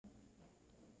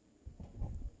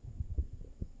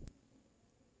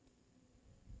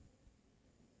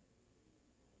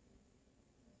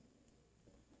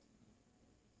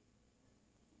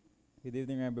Good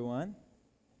evening, everyone.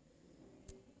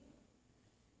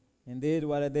 Indeed,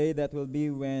 what a day that will be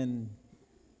when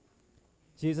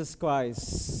Jesus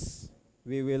Christ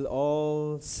we will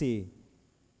all see,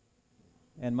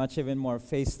 and much even more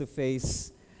face to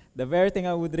face. The very thing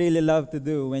I would really love to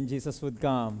do when Jesus would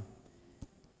come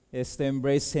is to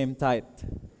embrace Him tight.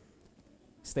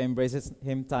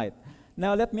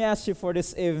 Now, let me ask you for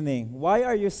this evening, why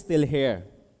are you still here?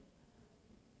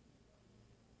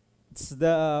 It's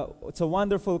a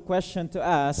wonderful question to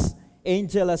ask.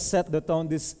 Angel has set the tone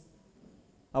this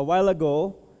a while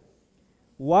ago.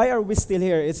 Why are we still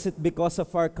here? Is it because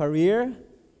of our career?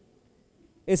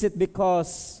 Is it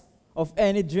because of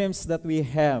any dreams that we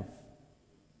have?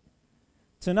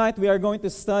 Tonight we are going to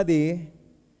study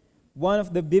one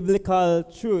of the biblical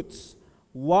truths.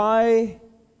 Why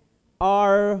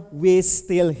are we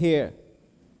still here?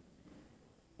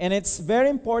 And it's very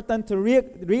important to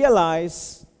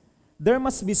realize there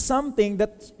must be something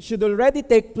that should already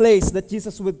take place that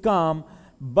Jesus would come,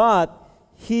 but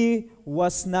He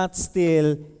was not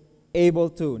still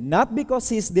able to. Not because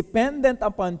He's dependent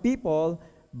upon people,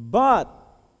 but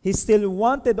He still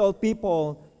wanted all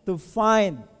people to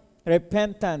find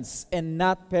repentance and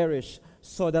not perish,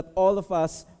 so that all of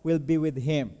us will be with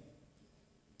Him.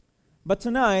 But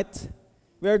tonight,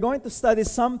 we are going to study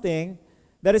something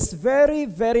that is very,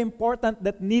 very important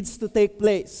that needs to take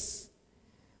place.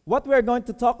 What we're going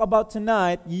to talk about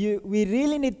tonight, we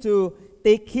really need to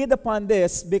take heed upon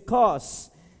this because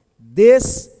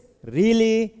this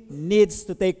really needs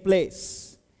to take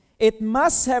place. It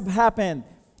must have happened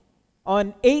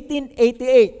on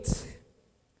 1888,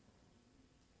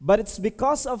 but it's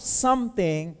because of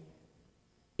something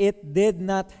it did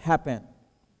not happen.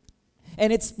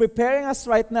 And it's preparing us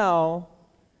right now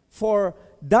for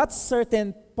that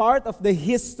certain part of the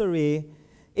history.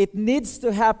 It needs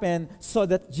to happen so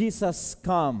that Jesus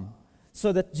come,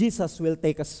 so that Jesus will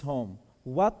take us home.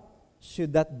 What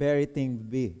should that very thing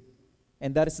be?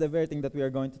 And that is the very thing that we are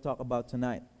going to talk about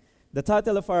tonight. The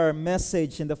title of our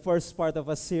message in the first part of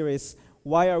a series,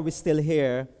 Why Are We Still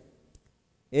Here?,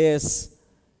 is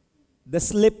The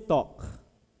Sleep Talk.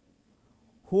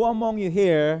 Who among you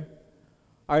here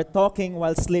are talking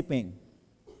while sleeping?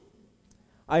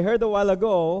 I heard a while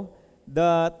ago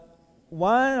that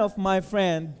one of my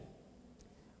friends,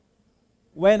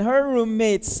 when her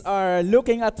roommates are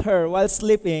looking at her while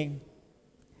sleeping,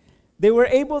 they were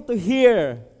able to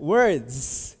hear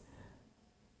words.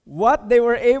 What they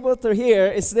were able to hear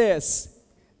is this: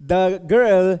 the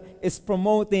girl is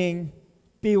promoting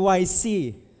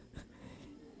PYC.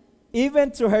 Even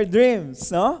to her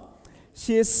dreams, no?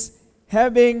 She's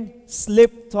having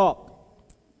sleep talk.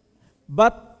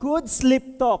 But could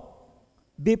sleep talk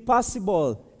be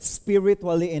possible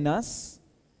spiritually in us?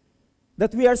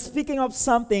 That we are speaking of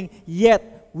something,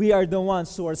 yet we are the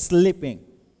ones who are sleeping.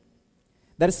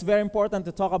 That is very important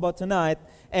to talk about tonight.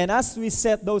 And as we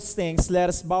set those things, let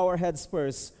us bow our heads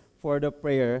first for the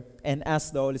prayer and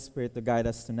ask the Holy Spirit to guide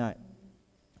us tonight.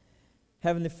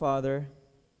 Heavenly Father,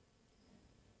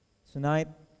 tonight,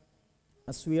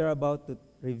 as we are about to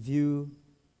review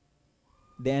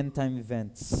the end time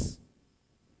events,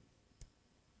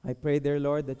 I pray, dear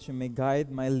Lord, that you may guide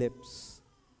my lips.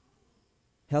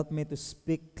 Help me to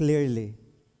speak clearly.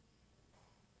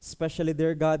 Especially,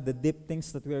 dear God, the deep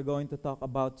things that we are going to talk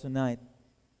about tonight.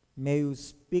 May you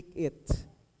speak it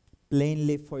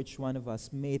plainly for each one of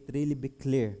us. May it really be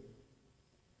clear.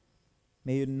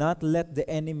 May you not let the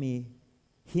enemy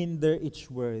hinder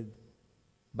each word,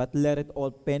 but let it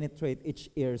all penetrate each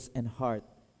ears and heart.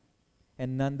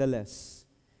 And nonetheless,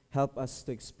 help us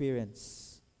to experience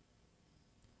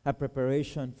a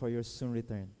preparation for your soon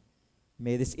return.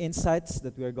 May these insights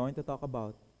that we are going to talk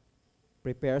about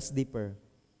prepare us deeper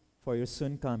for your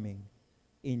soon coming.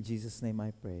 In Jesus' name I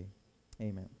pray.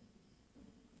 Amen.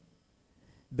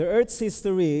 The earth's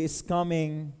history is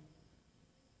coming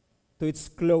to its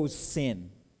close scene.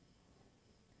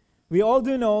 We all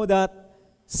do know that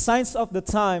signs of the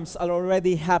times are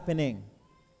already happening.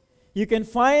 You can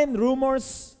find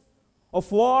rumors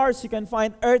of wars, you can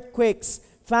find earthquakes,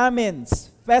 famines,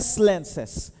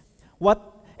 pestilences.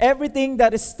 Everything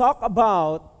that is talked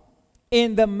about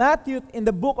in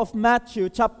the book of Matthew,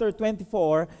 chapter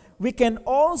 24, we can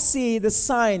all see the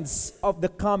signs of the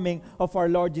coming of our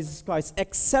Lord Jesus Christ,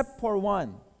 except for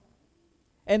one.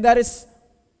 And that is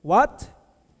what?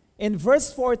 In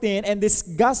verse 14, and this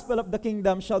gospel of the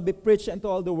kingdom shall be preached unto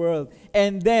all the world,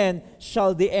 and then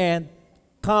shall the end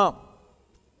come.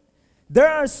 There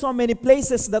are so many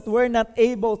places that we're not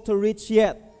able to reach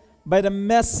yet by the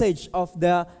message of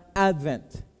the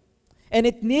Advent. And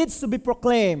it needs to be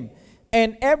proclaimed.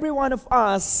 And every one of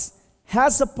us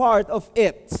has a part of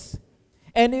it.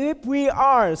 And if we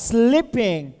are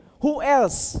sleeping, who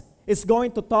else is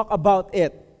going to talk about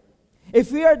it? If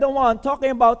we are the one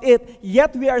talking about it,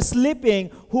 yet we are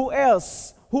sleeping, who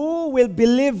else? Who will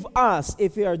believe us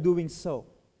if we are doing so?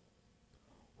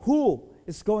 Who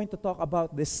is going to talk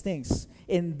about these things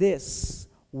in this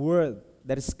world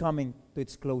that is coming to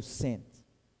its close end?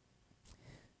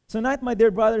 Tonight, my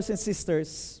dear brothers and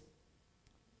sisters,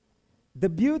 the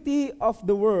beauty of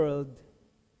the world,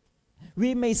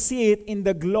 we may see it in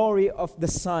the glory of the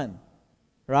sun,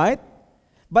 right?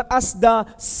 But as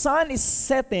the sun is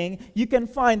setting, you can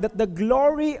find that the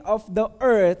glory of the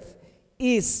earth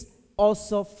is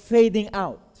also fading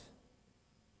out.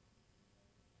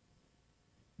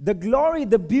 The glory,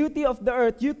 the beauty of the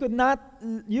earth, you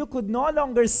could no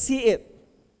longer see it.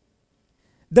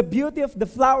 The beauty of the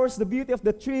flowers, the beauty of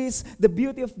the trees, the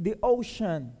beauty of the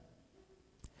ocean.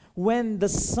 When the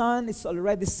sun is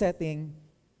already setting,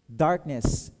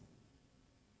 darkness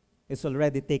is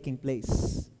already taking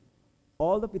place.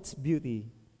 All of its beauty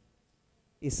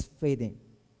is fading.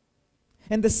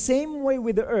 And the same way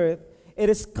with the earth, it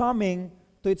is coming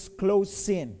to its close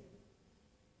end.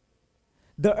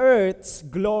 The earth's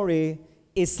glory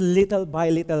is little by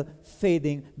little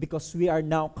fading because we are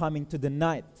now coming to the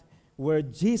night where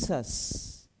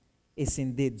Jesus is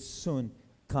indeed soon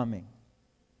coming.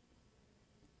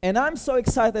 And I'm so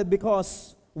excited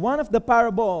because one of the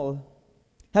parable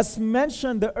has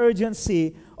mentioned the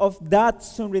urgency of that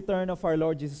soon return of our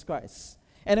Lord Jesus Christ.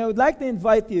 And I would like to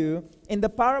invite you in the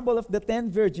parable of the 10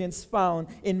 virgins found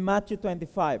in Matthew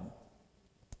 25.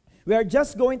 We are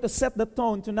just going to set the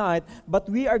tone tonight, but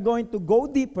we are going to go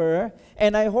deeper,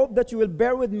 and I hope that you will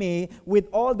bear with me with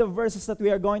all the verses that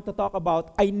we are going to talk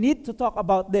about. I need to talk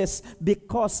about this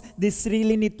because this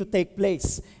really needs to take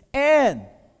place. And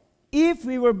if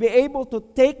we will be able to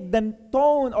take the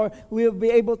tone, or we will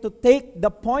be able to take the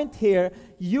point here,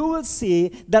 you will see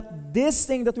that this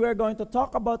thing that we are going to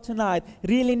talk about tonight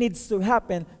really needs to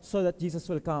happen so that Jesus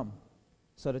will come.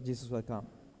 So that Jesus will come.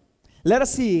 Let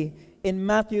us see in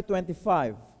Matthew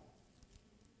 25,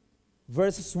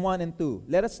 verses 1 and 2.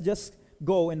 Let us just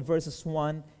go in verses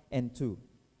 1 and 2.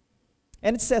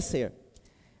 And it says here,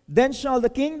 "Then shall the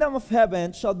kingdom of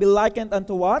heaven shall be likened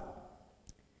unto" what?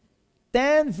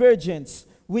 10 virgins,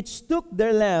 which took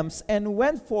their lamps and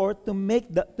went forth to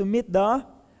meet the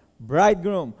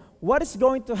bridegroom. What is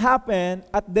going to happen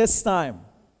at this time?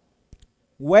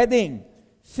 Wedding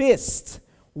feast.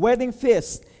 Wedding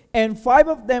feast. And 5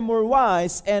 of them were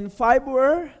wise, and 5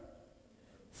 were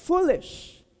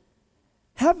foolish.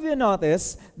 Have you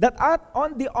noticed that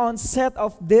on the onset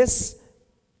of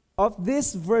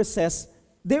these verses,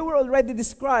 they were already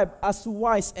described as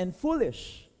wise and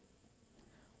foolish?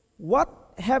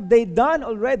 What have they done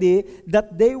already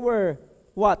that they were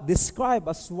described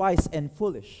as wise and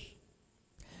foolish?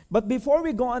 But before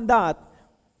we go on that,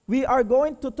 we are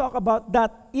going to talk about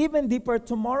that even deeper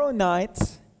tomorrow night.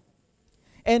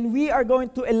 And we are going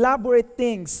to elaborate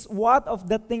things, what of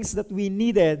the things that we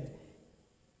needed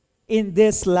in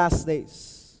these last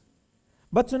days.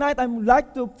 But tonight, I would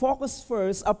like to focus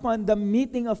first upon the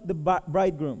meeting of the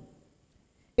bridegroom.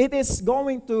 It is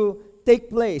going to take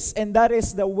place, and that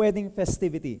is the wedding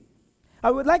festivity.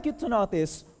 I would like you to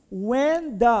notice,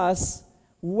 when does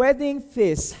wedding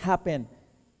feast happen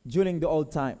during the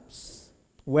old times?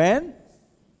 When?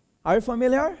 Are you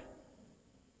familiar?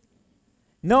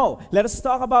 No, let us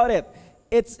talk about it.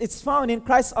 It's found in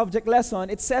Christ's object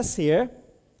lesson. It says here,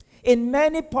 in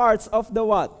many parts of the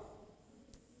what?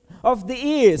 Of the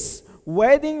East,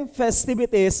 wedding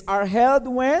festivities are held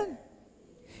when?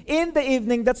 In the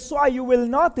evening. That's why you will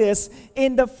notice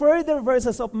in the further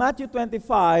verses of Matthew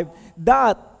 25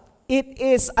 that it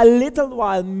is a little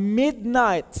while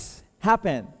midnight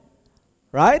happen.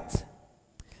 Right?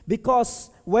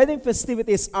 Because wedding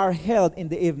festivities are held in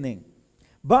the evening.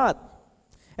 But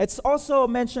it's also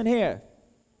mentioned here,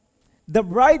 the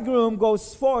bridegroom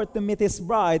goes forth to meet his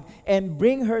bride and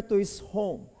bring her to his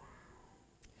home.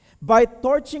 By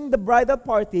torching the bridal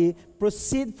party,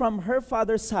 proceed from her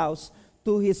father's house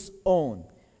to his own,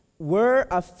 where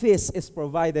a feast is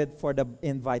provided for the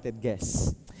invited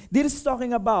guests. This is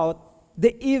talking about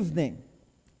the evening.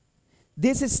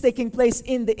 This is taking place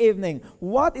in the evening.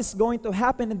 What is going to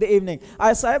happen in the evening?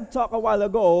 As I have talked a while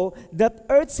ago, that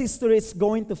Earth's history is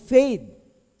going to fade.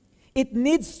 It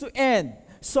needs to end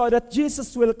so that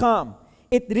Jesus will come.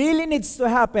 It really needs to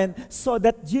happen so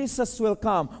that Jesus will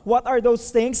come. What are those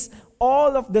things?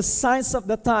 All of the signs of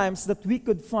the times that we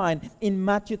could find in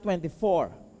Matthew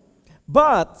 24.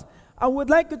 But I would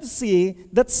like you to see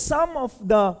that some of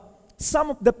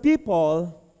the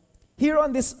people here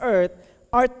on this earth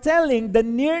are telling the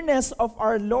nearness of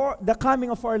our Lord, the coming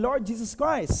of our Lord Jesus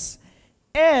Christ.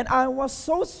 And I was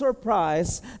so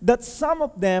surprised that some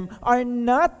of them are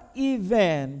not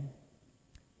even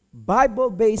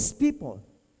Bible-based people.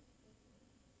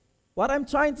 What I'm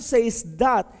trying to say is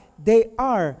that they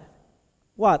are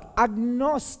what?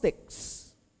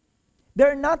 Agnostics.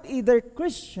 They're not either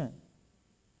Christian.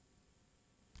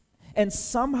 And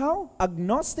somehow,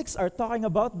 agnostics are talking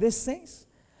about these things.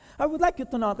 I would like you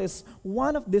to notice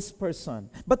one of this person.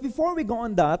 But before we go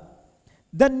on that,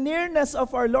 the nearness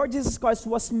of our Lord Jesus Christ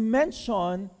was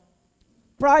mentioned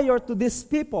prior to these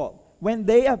people when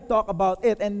they have talked about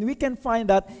it. And we can find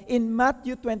that in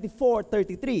Matthew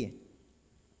 24:33.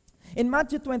 In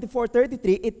Matthew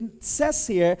 24:33, it says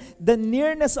here, the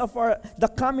nearness of the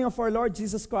coming of our Lord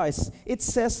Jesus Christ. It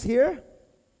says here,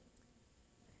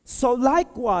 so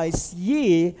likewise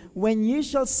ye, when ye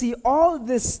shall see all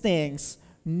these things,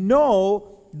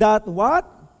 know that what?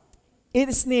 It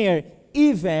is near,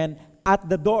 even at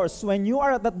the doors. When you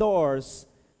are at the doors,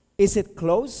 is it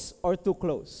close or too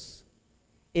close?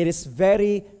 It is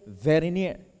very, very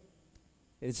near.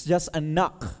 It's just a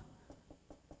knock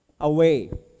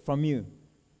away from you.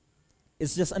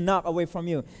 It's just a knock away from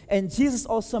you. And Jesus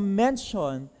also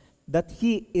mentioned that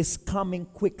He is coming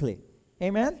quickly.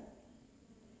 Amen?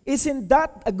 Isn't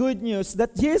that a good news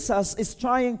that Jesus is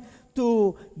trying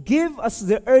to give us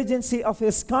the urgency of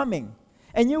His coming?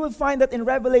 And you will find that in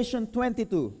Revelation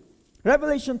 22.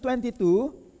 Revelation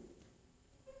 22,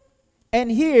 and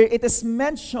here it is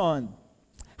mentioned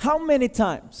how many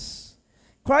times?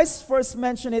 Christ first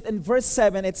mentioned it in verse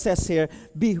 7. It says here,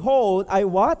 behold, I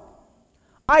what?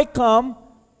 I come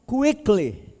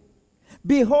quickly.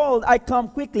 Behold, I come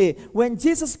quickly. When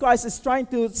Jesus Christ is trying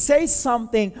to say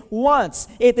something once,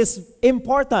 it is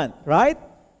important, right?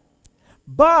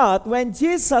 But when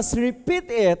Jesus repeats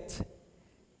it,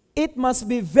 it must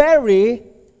be very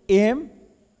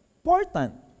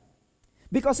important.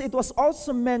 Because it was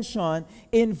also mentioned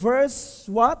in verse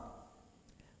what?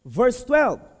 Verse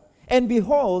 12. And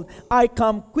behold, I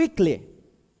come quickly.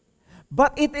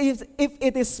 But if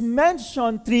it is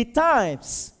mentioned 3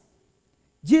 times,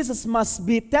 Jesus must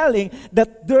be telling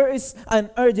that there is an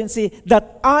urgency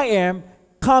that I am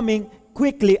coming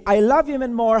quickly. I love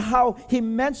even more how He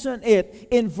mentioned it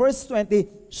in verse 20.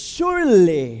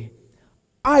 Surely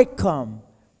I come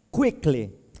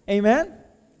quickly. Amen?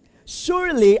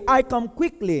 Surely I come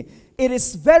quickly. It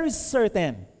is very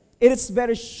certain. It is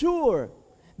very sure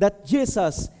that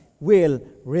Jesus will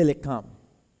really come.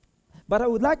 But I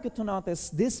would like you to notice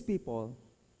these people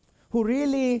who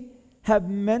really have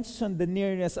mentioned the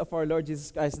nearness of our Lord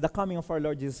Jesus Christ, the coming of our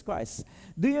Lord Jesus Christ.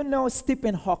 Do you know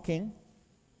Stephen Hawking?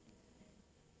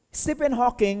 Stephen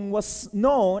Hawking was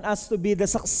known as to be the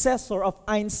successor of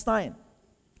Einstein.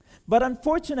 But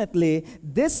unfortunately,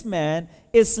 this man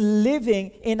is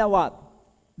living in a what?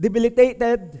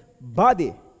 Debilitated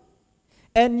body.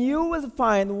 And you will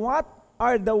find what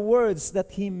are the words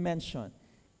that he mentioned.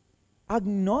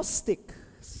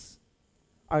 Agnostics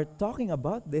are talking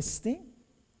about this thing.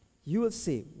 You will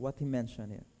see what he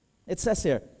mentioned here. It says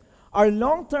here, our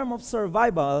long term of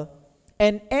survival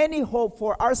and any hope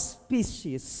for our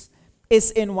species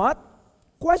is in what?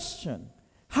 Question.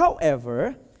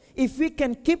 However, if we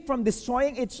can keep from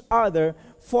destroying each other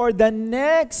for the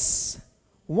next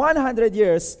 100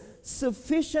 years,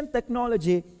 sufficient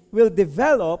technology will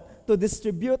develop to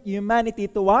distribute humanity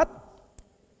to what?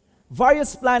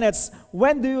 Various planets.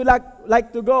 When do you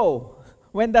like to go?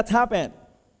 When that happened?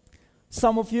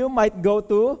 Some of you might go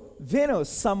to Venus.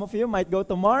 Some of you might go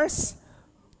to Mars.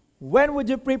 When would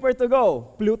you prefer to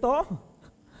go? Pluto?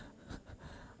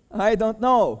 I don't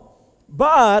know.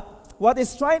 But what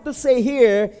it's trying to say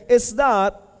here is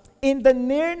that in the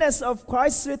nearness of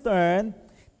Christ's return,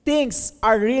 things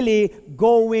are really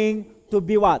going to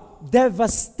be what?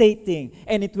 Devastating.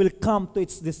 And it will come to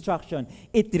its destruction.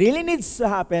 It really needs to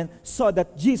happen so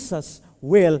that Jesus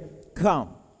will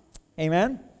come.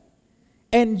 Amen?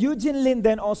 And Eugene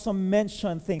Linden also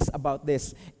mentioned things about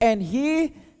this. And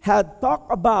he had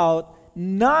talked about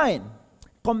 9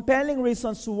 compelling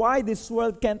reasons why this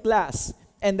world can't last.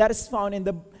 And that is found in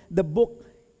the book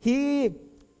he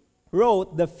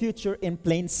wrote, The Future in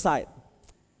Plain Sight.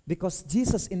 Because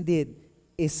Jesus indeed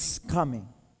is coming.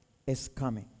 Is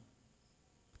coming.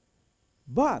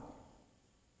 But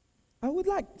I would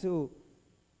like to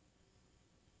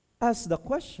ask the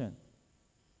question.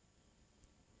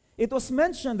 It was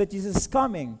mentioned that Jesus is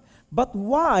coming, but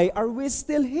why are we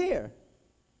still here?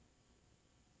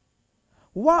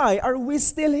 Why are we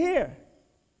still here?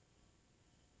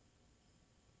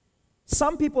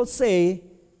 Some people say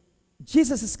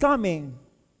Jesus is coming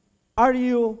Are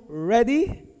you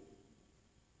ready?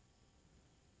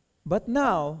 But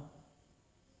now,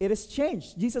 it has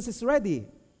changed. Jesus is ready.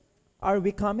 Are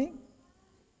we coming?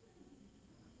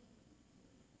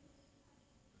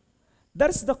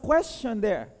 That's the question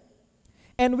there.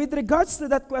 And with regards to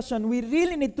that question, we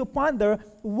really need to ponder,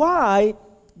 why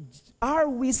are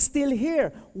we still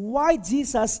here? Why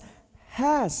Jesus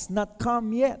has not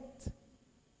come yet?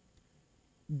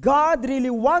 God really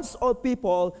wants all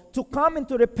people to come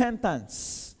into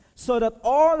repentance so that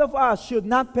all of us should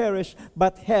not perish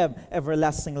but have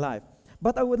everlasting life.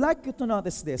 But I would like you to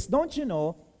notice this. Don't you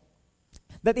know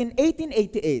that in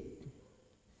 1888,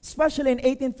 especially in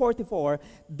 1844,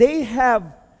 they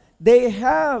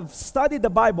have studied the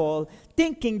Bible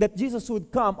thinking that Jesus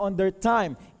would come on their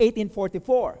time,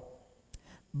 1844.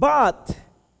 But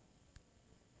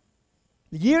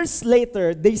years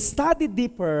later, they studied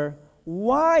deeper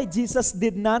why Jesus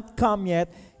did not come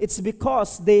yet. It's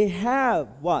because they have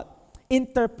what?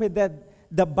 Interpreted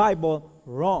the Bible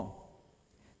wrong.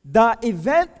 The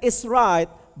event is right,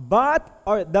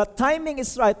 or the timing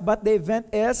is right, but the event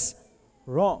is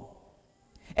wrong.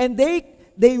 And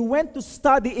they went to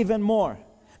study even more.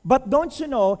 But don't you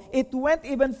know, it went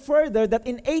even further, that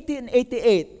in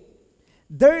 1888,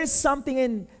 there is something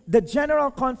in the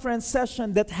General Conference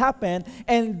session that happened,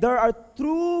 and there are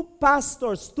two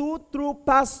true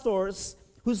pastors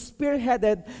who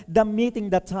spearheaded the meeting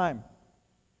that time.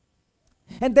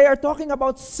 And they are talking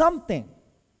about something.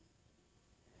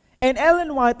 And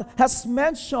Ellen White has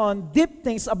mentioned deep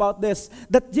things about this,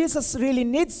 that Jesus really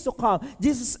needs to come.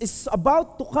 Jesus is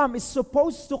about to come, is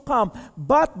supposed to come,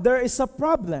 but there is a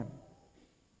problem.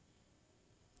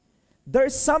 There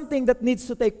is something that needs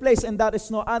to take place, and that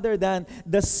is no other than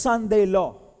the Sunday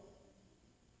law.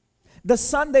 The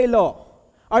Sunday law.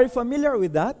 Are you familiar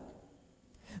with that?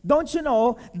 Don't you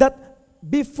know that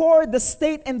before the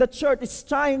state and the church is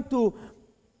trying to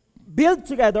build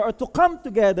together or to come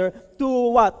together to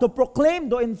what? To proclaim,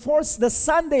 to enforce the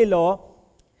Sunday law,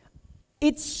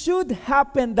 it should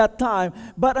happen that time.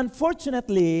 But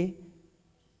unfortunately,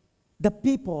 the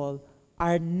people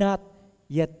are not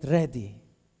yet ready.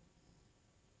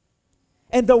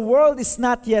 And the world is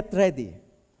not yet ready.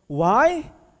 Why?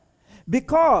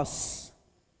 Because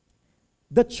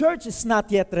the church is not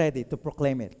yet ready to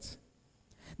proclaim it.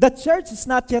 The church is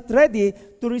not yet ready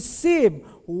to receive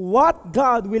what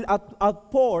God will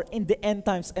outpour in the end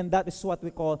times, and that is what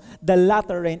we call the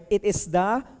latter rain. It is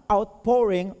the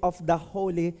outpouring of the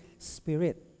Holy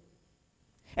Spirit.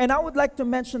 And I would like to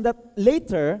mention that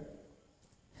later,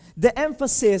 the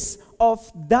emphasis of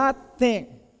that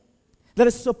thing that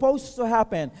is supposed to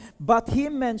happen. But he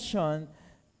mentioned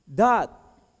that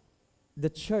the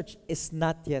church is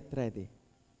not yet ready.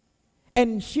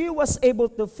 And she was able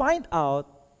to find out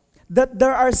that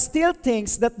there are still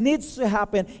things that needs to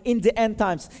happen in the end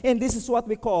times. And this is what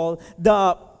we call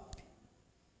the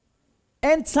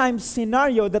end time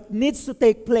scenario that needs to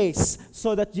take place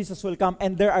so that Jesus will come.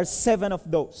 And there are 7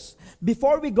 of those.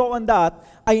 Before we go on that,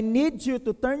 I need you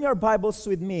to turn your Bibles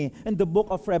with me in the book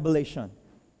of Revelation.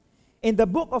 In the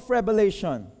book of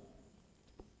Revelation,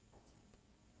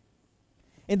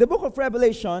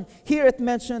 here it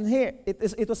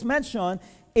was mentioned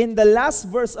in the last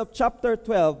verse of chapter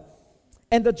 12,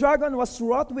 and the dragon was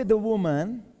wroth with the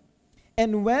woman,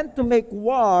 and went to make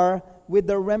war with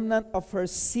the remnant of her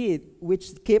seed,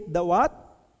 which keep the what?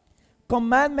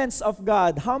 Commandments of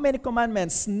God. How many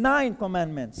commandments? 9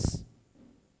 commandments.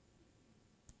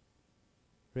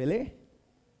 Really?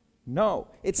 No.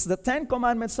 It's the 10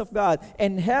 commandments of God,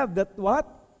 and have that what?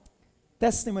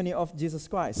 Testimony of Jesus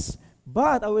Christ.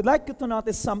 But I would like you to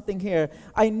notice something here.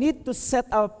 I need to set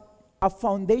up a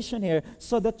foundation here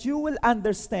so that you will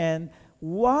understand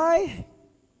why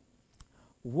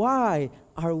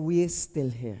are we still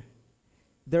here.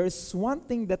 There is one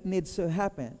thing that needs to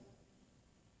happen,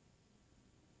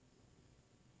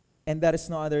 and that is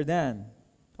no other than,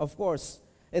 of course,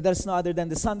 that is no other than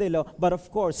the Sunday law, but of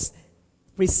course,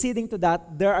 preceding to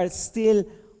that, there are still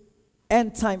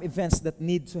end-time events that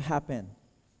need to happen.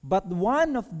 But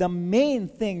one of the main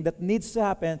things that needs to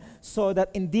happen so that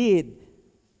indeed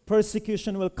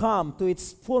persecution will come to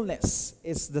its fullness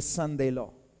is the Sunday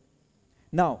law.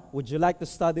 Now, would you like to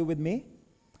study with me?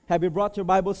 Have you brought your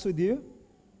Bibles with you?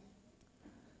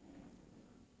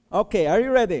 Okay, are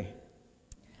you ready?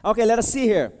 Okay, let us see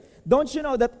here. Don't you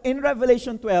know that in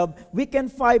Revelation 12, we can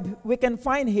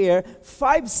find here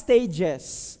 5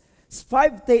 stages.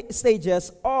 5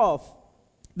 stages of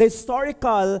the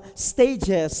historical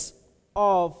stages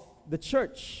of the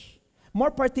church.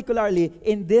 More particularly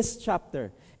in this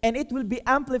chapter. And it will be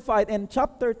amplified in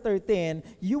chapter 13.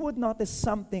 You would notice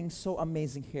something so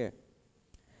amazing here.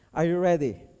 Are you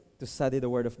ready to study the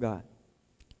Word of God?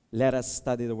 Let us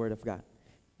study the Word of God.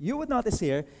 You would notice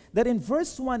here that in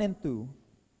verse 1 and 2,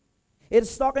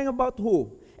 it's talking about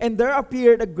who? And there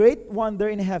appeared a great wonder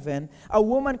in heaven, a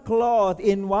woman clothed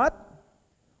in what?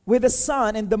 With the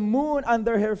sun and the moon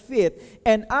under her feet,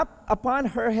 and up upon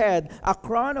her head a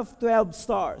crown of 12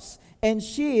 stars. And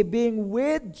she, being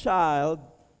with child,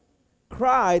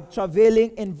 cried,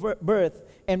 travailing in birth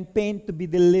and pain to be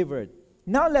delivered.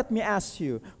 Now let me ask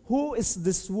you, who is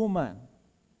this woman?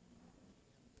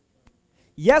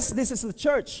 Yes, this is the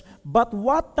church, but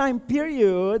what time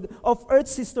period of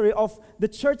Earth's history, of the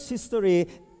church history,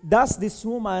 does this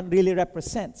woman really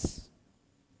represent?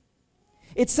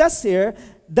 It says here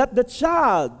that the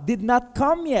child did not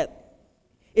come yet.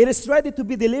 It is ready to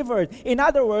be delivered. In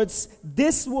other words,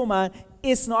 this woman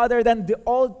is no other than the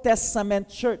Old Testament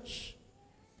church.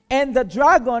 And the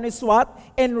dragon is what?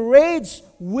 Enraged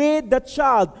with the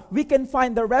child. We can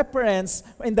find the reference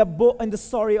in the book, in the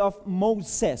story of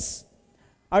Moses.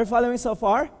 Are you following so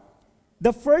far?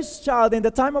 The first child in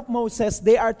the time of Moses,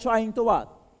 they are trying to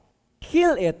what?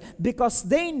 Kill it, because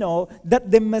they know that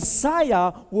the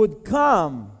Messiah would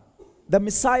come. The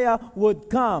Messiah would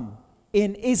come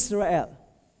in Israel.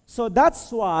 So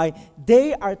that's why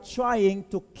they are trying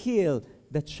to kill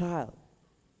the child.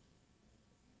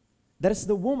 That is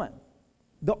the woman,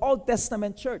 the Old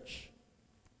Testament church.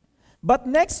 But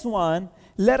next one,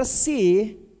 let us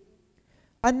see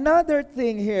another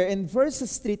thing here in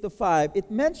verses 3 to 5.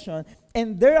 It mentioned,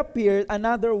 and there appeared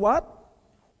another what?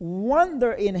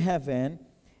 Wonder in heaven,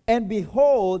 and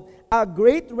behold, a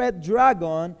great red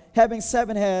dragon, having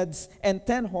 7 heads and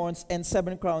 10 horns and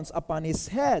 7 crowns upon his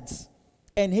heads.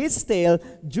 And his tail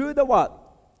drew the what?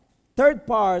 Third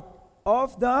part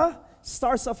of the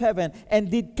stars of heaven, and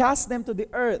did cast them to the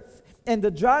earth. And the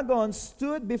dragon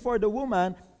stood before the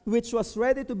woman, which was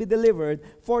ready to be delivered,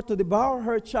 for to devour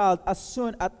her child as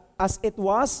soon as it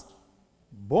was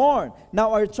born.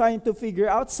 Now, are you trying to figure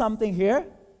out something here?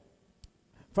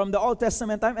 From the Old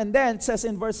Testament time. And then it says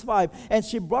in verse 5, and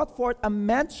she brought forth a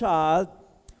man-child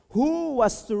who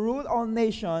was to rule all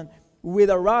nations with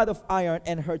a rod of iron,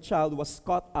 and her child was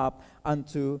caught up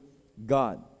unto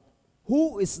God.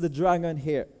 Who is the dragon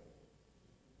here?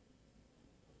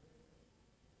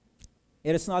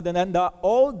 It is no other than the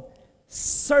old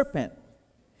serpent.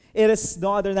 It is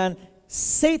no other than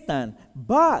Satan.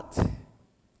 But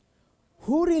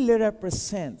who really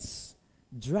represents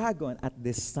dragon at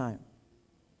this time?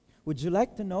 Would you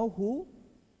like to know who?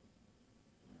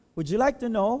 Would you like to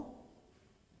know?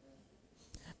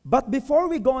 But before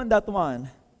we go on that one,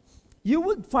 you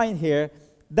would find here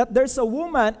that there's a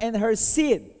woman and her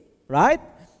seed, right?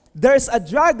 There's a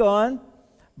dragon,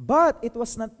 but it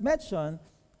was not mentioned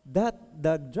that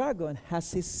the dragon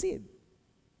has his seed.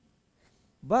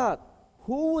 But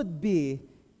who would be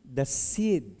the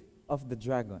seed of the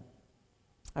dragon?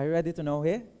 Are you ready to know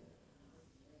here?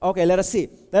 Okay, let us see.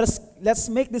 Let's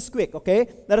make this quick, okay?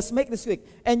 Let us make this quick.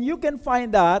 And you can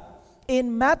find that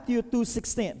in Matthew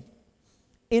 2:16.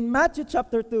 In Matthew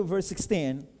chapter 2, verse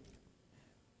 16,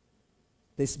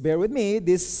 please bear with me,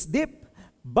 this is deep,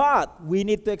 but we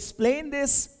need to explain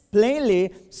this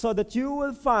plainly so that you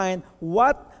will find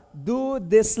what do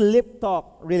this lip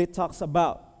talk really talks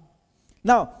about.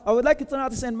 Now, I would like you to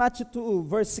notice in Matthew 2,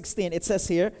 verse 16, it says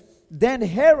here, then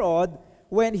Herod,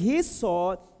 when he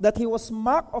saw that he was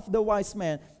mocked of the wise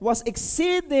men, was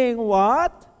exceeding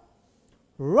what?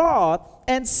 Wroth,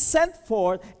 and sent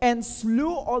forth and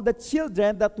slew all the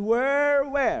children that were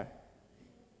where?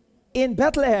 In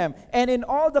Bethlehem, and in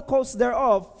all the coasts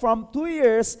thereof, from 2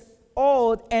 years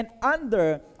old and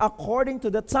under, according to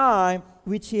the time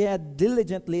which he had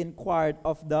diligently inquired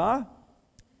of the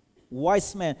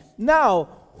wise men. Now,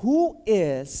 who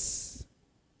is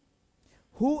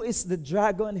the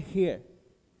dragon here?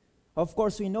 Of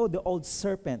course, we know the old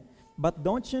serpent, but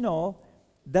don't you know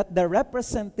that the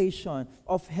representation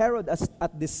of Herod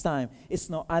at this time is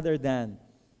no other than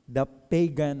the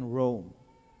pagan Rome?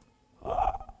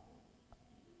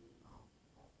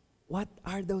 What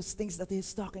are those things that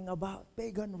he's talking about?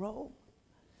 Pagan Rome.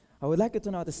 I would like you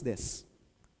to notice this.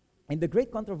 In the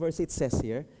great controversy, it says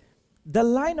here, the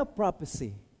line of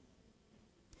prophecy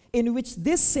in which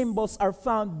these symbols are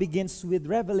found begins with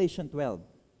Revelation 12.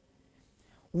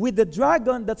 With the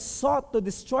dragon that sought to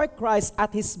destroy Christ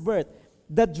at his birth.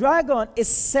 The dragon is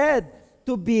said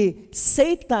to be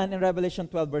Satan in Revelation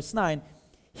 12, verse 9.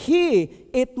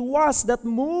 It was that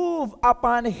moved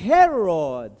upon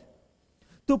Herod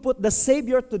to put the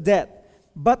Savior to death.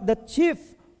 But the chief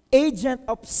agent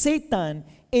of Satan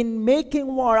in making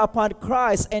war upon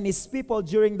Christ and his people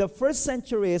during the first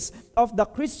centuries of the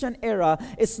Christian era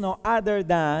is no other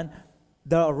than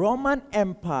the Roman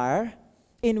Empire,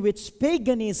 in which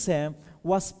paganism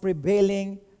was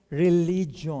prevailing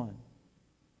religion.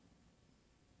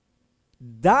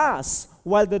 Thus,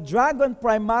 while the dragon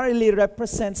primarily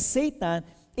represents Satan,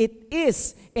 it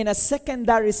is, in a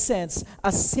secondary sense,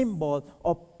 a symbol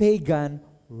of pagan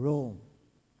Rome.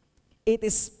 It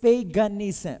is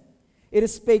paganism. It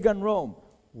is pagan Rome.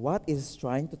 What is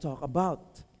trying to talk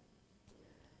about?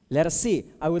 Let us see.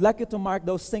 I would like you to mark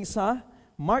those things,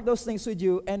 Mark those things with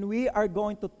you, and we are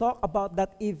going to talk about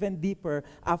that even deeper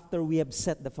after we have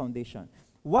set the foundation.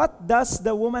 What does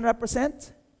the woman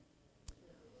represent?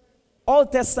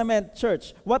 Old Testament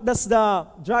church. What does the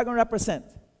dragon represent?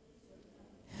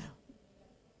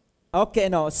 Okay,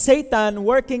 no. Satan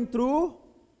working through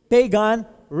pagan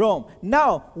Rome.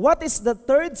 Now, what is the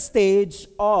third stage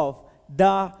of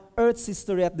the earth's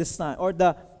history at this time, or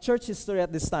the church history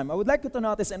at this time? I would like you to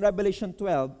notice in Revelation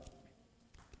 12,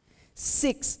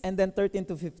 6 and then 13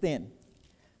 to 15.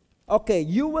 Okay,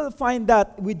 you will find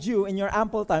that with you in your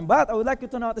ample time. But I would like you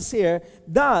to notice here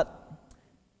that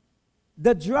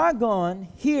the dragon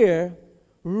here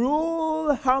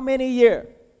ruled how many years?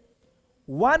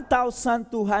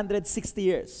 1,260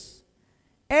 years.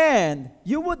 And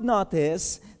you would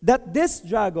notice that this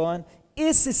dragon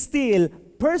is still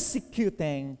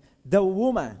persecuting the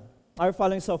woman. Are you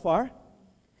following so far?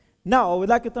 Now, I would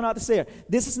like you to notice here,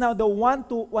 this is now the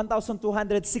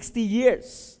 1,260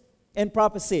 years in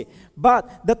prophecy.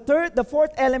 But the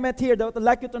fourth element here that I would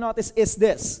like you to notice is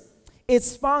this.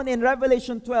 It's found in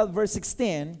Revelation 12, verse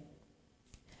 16,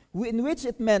 in which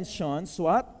it mentions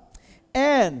what?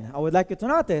 And I would like you to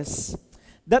notice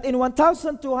that in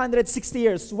 1,260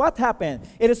 years, what happened?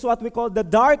 It is what we call the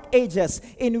Dark Ages,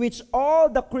 in which all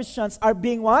the Christians are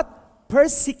being what?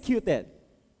 Persecuted.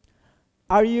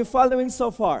 Are you following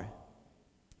so far?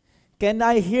 Can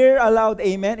I hear a loud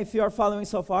amen if you are following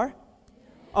so far?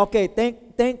 Okay,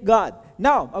 thank God.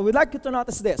 Now, I would like you to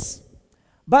notice this.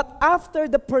 But after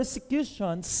the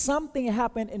persecution, something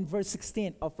happened in verse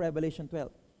 16 of Revelation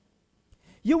 12.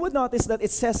 You would notice that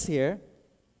it says here,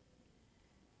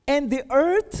 and the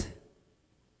earth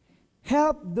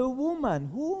helped the woman.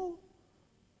 Who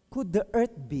could the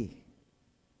earth be?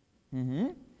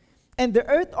 And the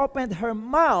earth opened her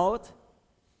mouth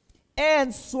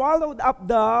and swallowed up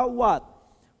the what?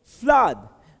 Flood.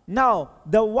 Now,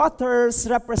 the waters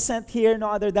represent here no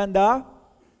other than the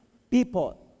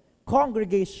people,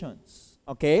 congregations.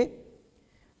 Okay?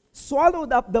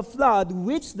 Swallowed up the flood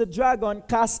which the dragon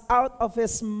cast out of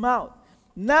his mouth.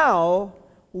 Now,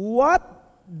 what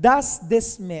does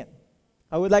this mean?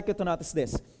 I would like you to notice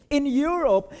this. In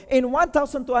Europe, in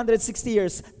 1,260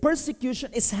 years,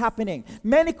 persecution is happening.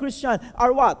 Many Christians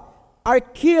are what? Are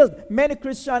killed. Many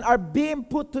Christians are being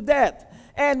put to death.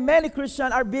 And many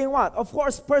Christians are being what? Of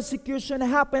course, persecution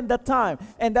happened that time.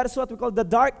 And that is what we call the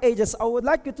Dark Ages. I would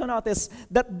like you to notice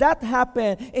that that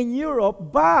happened in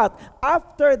Europe. But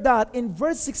after that, in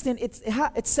verse 16,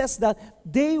 it says that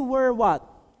they were what?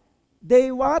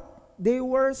 They what? They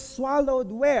were swallowed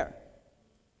where?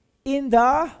 In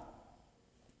the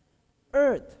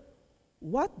earth.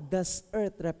 What does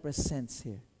earth represent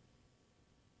here?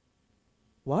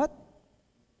 What?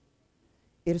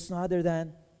 It is no other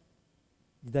than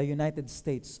the United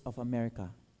States of America.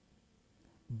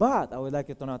 But I would like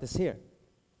you to notice here.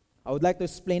 I would like to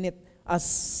explain it as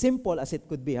simple as it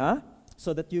could be,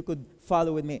 so that you could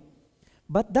follow with me.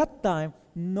 But that time,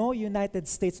 no United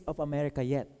States of America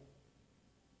yet.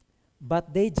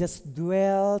 But they just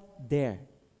dwelt there.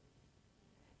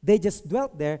 They just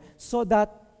dwelt there so that,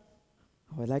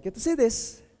 I would like you to see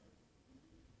this,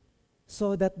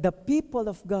 so that the people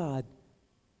of God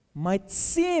might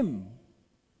seem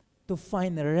to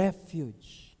find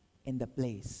refuge in the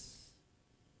place.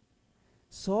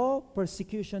 So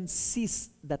persecution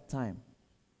ceased that time.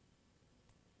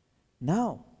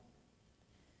 Now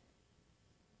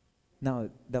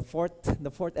the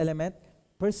fourth element,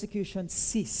 persecution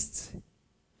ceased.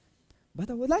 But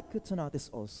I would like you to notice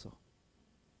also,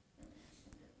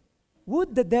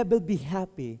 would the devil be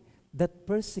happy that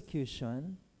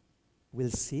persecution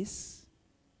will cease?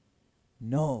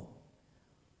 No.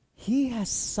 He has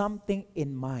something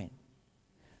in mind.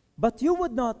 But you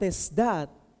would notice that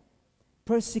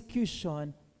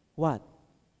persecution, what?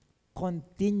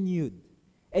 Continued.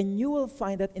 And you will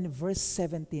find that in verse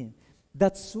 17.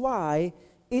 That's why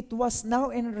it was now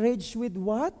enraged with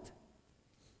what?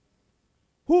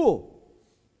 Who?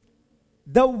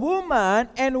 The woman,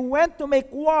 and went to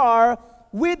make war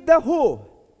with the who?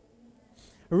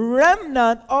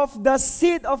 Remnant of the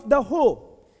seed of the who?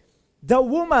 The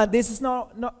woman, this is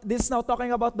now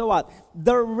talking about the what?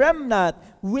 The remnant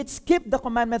which keep the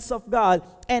commandments of God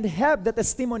and have the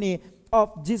testimony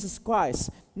of Jesus Christ.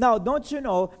 Now, don't you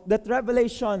know that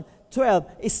Revelation 12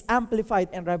 is amplified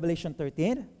in Revelation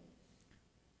 13?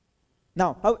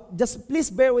 Now, just please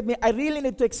bear with me. I really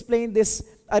need to explain this.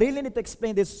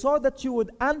 So that you would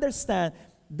understand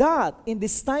that in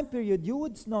this time period, you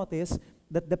would notice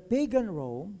that the pagan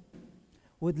Rome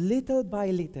would little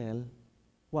by little,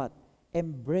 what?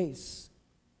 Embrace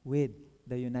with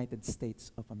the United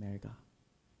States of America.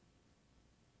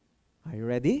 Are you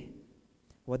ready?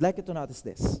 I would like you to notice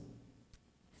this.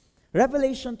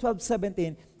 Revelation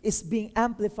 12:17 is being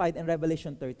amplified in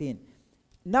Revelation 13.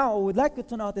 Now, I would like you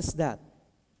to notice that.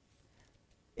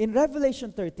 In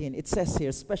Revelation 13, it says here,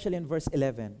 especially in verse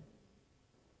 11,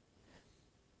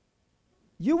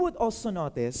 you would also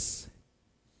notice,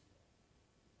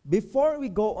 before we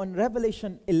go on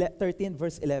Revelation 13,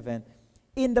 verse 11,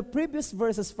 in the previous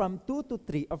verses from 2 to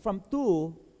 3, or from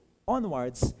 2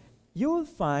 onwards, you will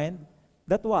find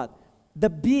that what? The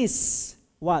beast,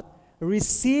 what?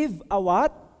 Receive a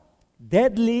what?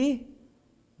 Deadly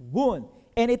wound.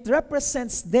 And it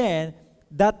represents then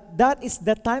that is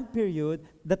the time period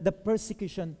that the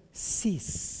persecution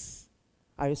ceases.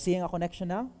 Are you seeing a connection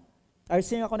now? Are you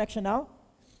seeing a connection now?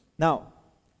 Now,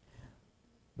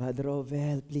 Brother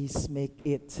Rovel, please make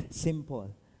it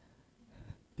simple.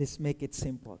 Please make it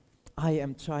simple. I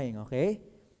am trying, okay?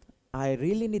 I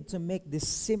really need to make this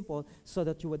simple so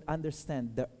that you would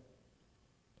understand the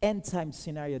end time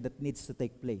scenario that needs to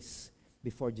take place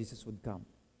before Jesus would come.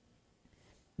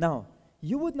 Now,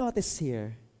 you would notice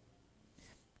here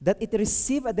that it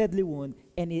received a deadly wound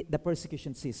and the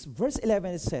persecution ceased. Verse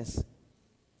 11 it says,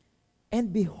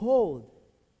 and behold,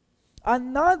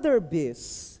 another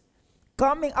beast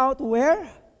coming out where?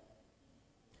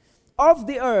 Of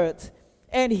the earth.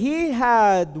 And he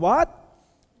had what?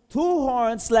 2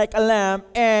 horns like a lamb.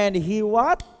 And he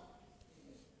what?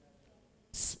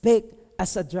 Spake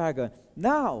as a dragon.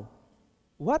 Now,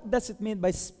 what does it mean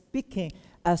by speaking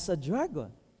as a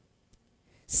dragon?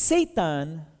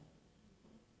 Satan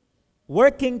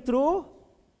working through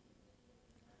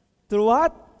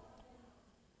what?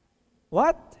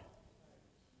 What?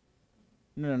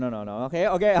 No. Okay.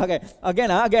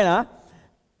 Again.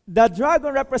 The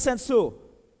dragon represents who?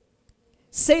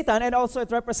 Satan, and also it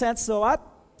represents what?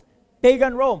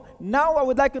 Pagan Rome. Now I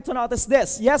would like you to notice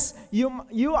this. Yes,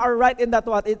 you are right in that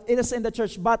what? It is in the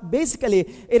church, but basically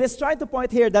it is trying to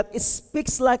point here that it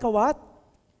speaks like a what?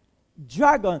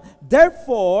 Dragon.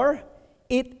 Therefore,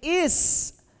 it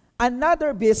is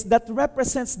another beast that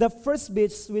represents the first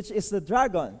beast, which is the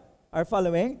dragon. Are you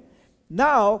following?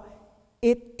 Now,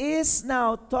 it is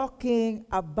now talking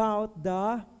about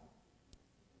the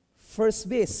first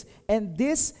beast. And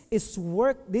this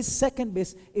second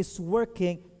beast is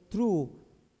working through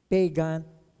pagan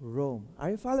Rome. Are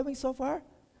you following so far?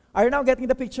 Are you now getting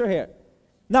the picture here?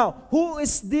 Now, who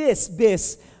is this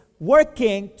beast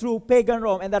working through pagan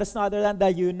Rome? And that is none other than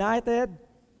the United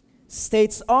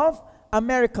States of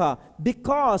America.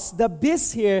 Because the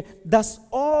beast here does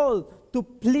all to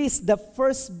please the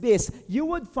first beast. You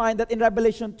would find that in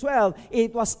Revelation 12,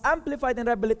 it was amplified in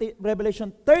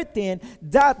Revelation 13,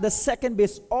 that the second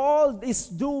beast all is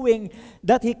doing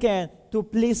that he can to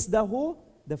please the who?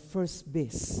 The first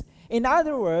beast. In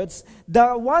other words,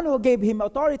 the one who gave him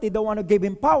authority, the one who gave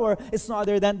him power, is no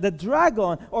other than the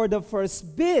dragon or the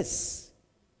first beast.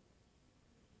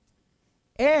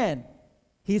 And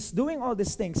he's doing all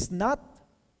these things not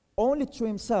only through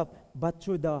himself, but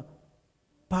through the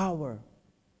power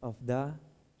of the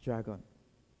dragon.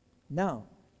 Now,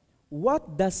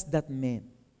 what does that mean?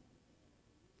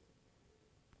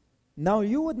 Now,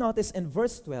 you would notice in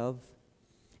verse 12,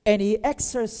 and he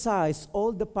exercised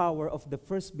all the power of the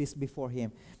first beast before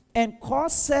him, and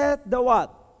causeth the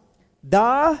what?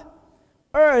 The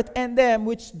earth and them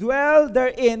which dwell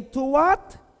therein to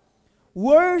what?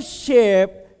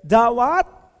 Worship the what?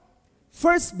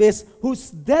 First beast, whose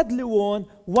deadly wound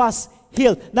was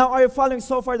healed. Now, are you following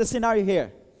so far the scenario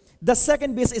here? The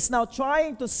second beast is now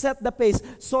trying to set the pace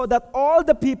so that all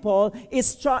the people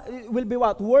will be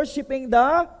what? Worshipping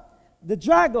the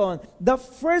dragon, the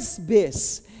first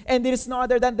beast. And it is no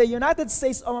other than the United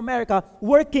States of America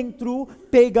working through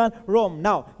pagan Rome.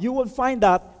 Now, you will find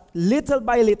that little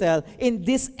by little in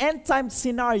this end time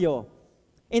scenario.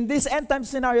 In this end time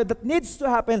scenario that needs to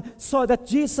happen so that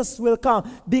Jesus will come.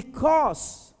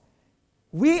 Because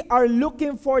we are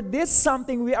looking for this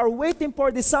something, we are waiting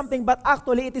for this something, but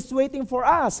actually it is waiting for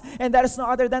us. And that is no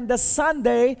other than the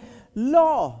Sunday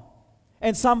law.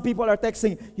 And some people are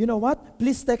texting, you know what?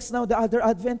 Please text now the other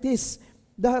Adventists.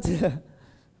 That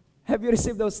Have you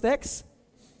received those texts?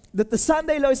 That the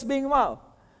Sunday law is being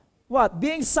what?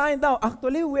 Being signed down.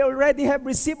 Actually, we already have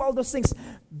received all those things.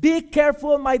 Be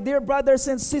careful, my dear brothers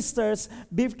and sisters.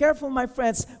 Be careful, my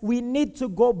friends. We need to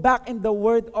go back in the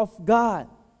Word of God.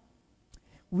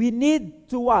 We need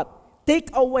to what?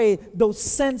 Take away those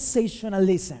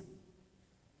sensationalism.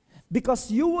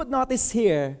 Because you would notice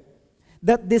here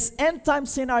that this end time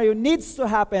scenario needs to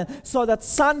happen so that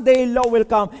Sunday law will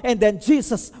come and then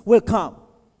Jesus will come.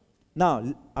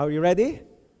 Now, are you ready?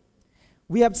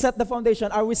 We have set the foundation.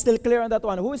 Are we still clear on that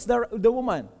one? Who is the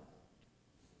woman?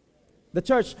 The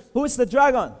church. Who is the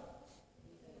dragon?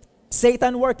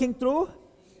 Satan working through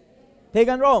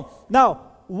pagan Rome.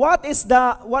 Now, what is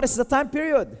the time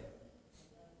period?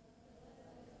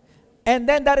 And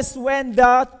then that is when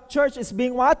the church is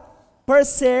being what?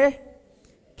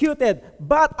 Persecuted.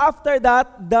 But after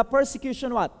that, the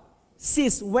persecution what?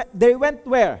 Ceased. They went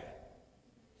where?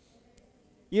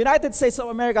 United States of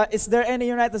America. Is there any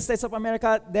United States of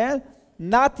America then?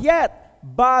 Not yet.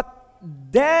 But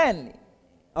then,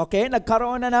 okay,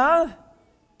 nagkaroon na ng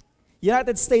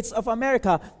United States of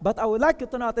America. But I would like you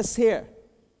to notice here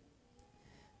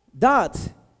that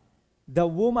the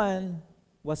woman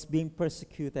was being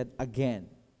persecuted again.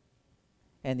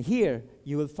 And here,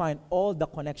 you will find all the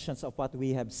connections of what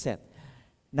we have said.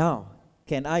 Now,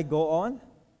 can I go on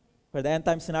for the end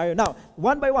time scenario? Now,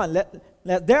 one by one,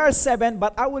 there are 7,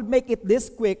 but I will make it this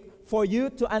quick for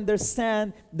you to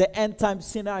understand the end time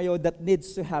scenario that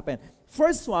needs to happen.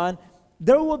 First one,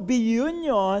 there will be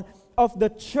union of the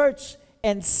church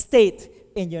and state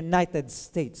in United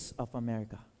States of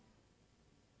America.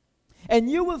 And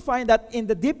you will find that in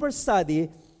the deeper study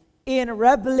in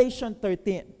Revelation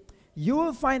 13, you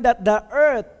will find that the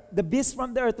earth, the beast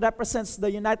from the earth, represents the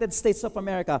United States of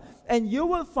America. And you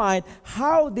will find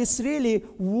how this really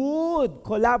would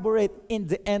collaborate in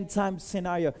the end time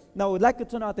scenario. Now, I would like you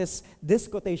to notice this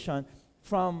quotation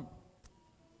from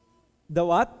the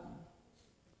what?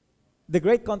 The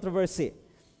Great Controversy.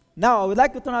 Now, I would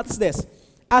like you to notice this.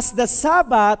 As the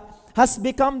Sabbath has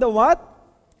become the what?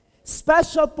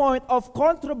 Special point of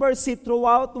controversy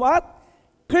throughout what?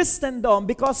 Christendom,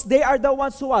 because they are the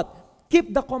ones who what?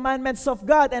 Keep the commandments of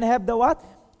God and have the what?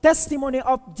 Testimony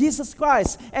of Jesus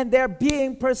Christ, and they're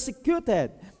being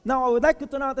persecuted. Now, I would like you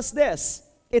to notice this.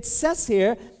 It says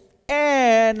here,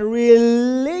 and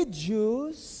religious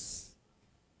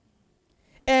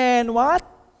and what?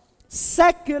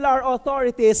 Secular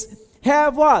authorities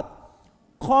have what?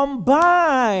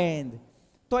 Combined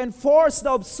to enforce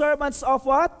the observance of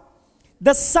what?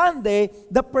 The Sunday,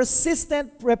 the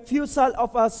persistent refusal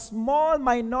of a small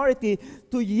minority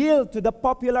to yield to the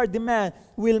popular demand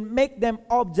will make them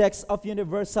objects of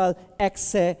universal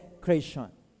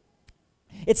execration.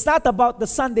 It's not about the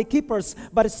Sunday keepers,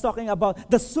 but it's talking about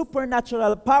the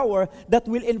supernatural power that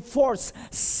will enforce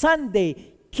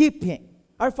Sunday keeping.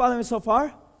 Are you following me so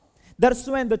far? That's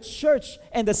when the church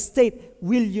and the state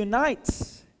will unite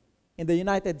in the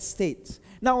United States.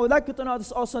 Now, I would like you to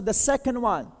notice also the second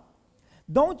one.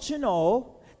 Don't you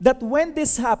know that when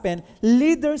this happened,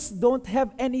 leaders don't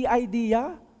have any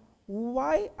idea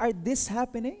why are this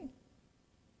happening?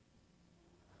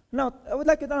 Now, I would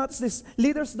like you to notice this.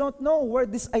 Leaders don't know where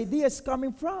this idea is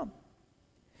coming from.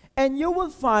 And you will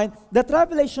find that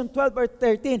Revelation 12 or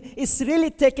 13 is really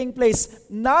taking place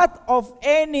not of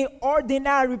any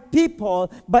ordinary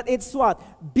people, but it's what?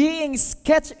 Being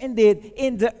sketched indeed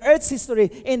in the earth's history,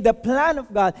 in the plan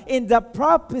of God, in the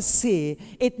prophecy.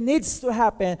 It needs to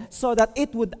happen so that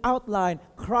it would outline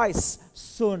Christ's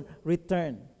soon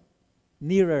return,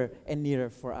 nearer and nearer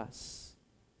for us.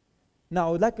 Now,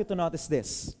 I would like you to notice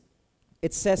this.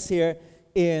 It says here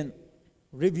in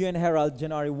Review and Herald,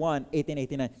 January 1,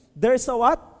 1889. There's a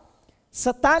what?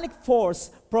 Satanic force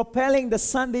propelling the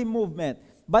Sunday movement.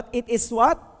 But it is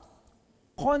what?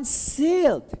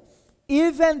 Concealed.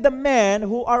 Even the men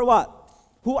who are what?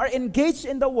 Who are engaged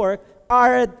in the work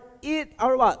are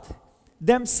what?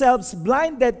 Themselves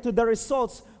blinded to the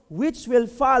results which will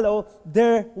follow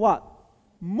their what?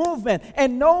 Movement.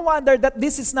 And no wonder that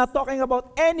this is not talking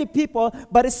about any people,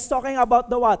 but it's talking about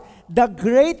the what? The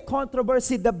great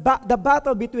controversy, the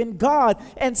battle between God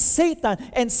and Satan.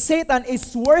 And Satan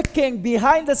is working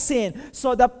behind the scene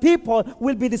so the people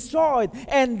will be destroyed.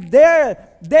 And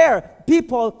their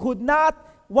people could not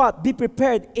what? Be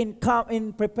prepared in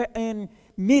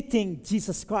meeting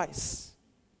Jesus Christ.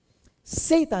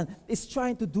 Satan is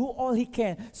trying to do all he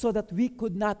can so that we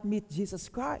could not meet Jesus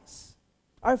Christ.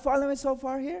 Are you following me so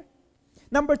far here?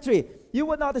 Number 3, you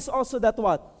will notice also that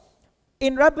what?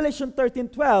 In Revelation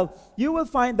 13:12, you will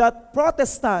find that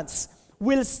Protestants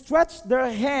will stretch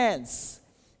their hands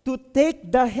to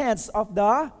take the hands of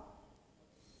the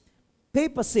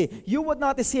papacy. You would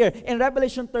notice here in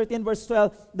Revelation 13 verse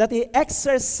 12 that he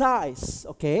exercised,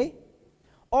 okay,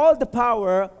 all the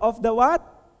power of the what?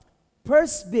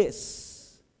 First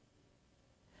beast.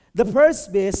 The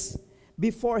first beast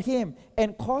before him,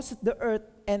 and caused the earth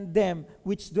and them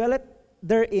which dwelleth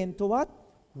therein to what?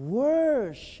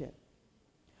 Worship.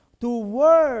 To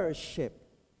worship.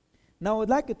 Now I would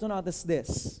like you to notice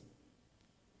this.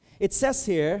 It says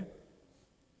here,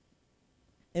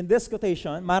 in this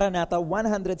quotation, Maranatha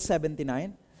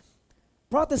 179,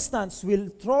 Protestants will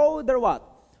throw their what?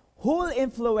 Whole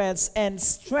influence and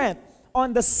strength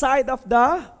on the side of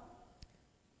the...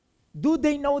 Do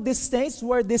they know these things,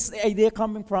 where this idea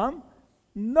coming from?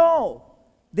 No.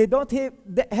 They don't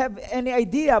have any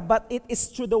idea, but it is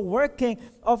through the working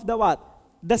of the what?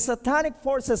 The satanic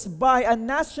forces by a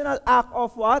national act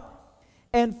of what?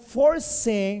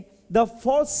 Enforcing the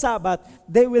false Sabbath.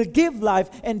 They will give life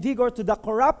and vigor to the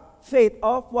corrupt faith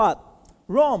of what?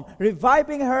 Rome,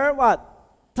 reviving her what?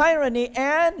 Tyranny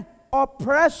and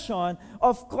oppression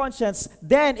of conscience.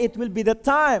 Then it will be the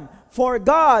time for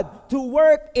God to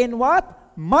work in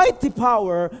what? Mighty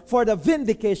power for the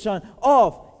vindication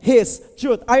of His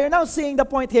truth. Are you now seeing the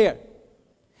point here?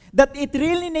 That it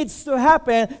really needs to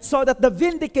happen so that the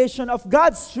vindication of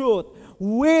God's truth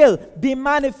will be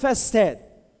manifested.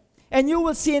 And you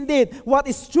will see indeed what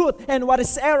is truth and what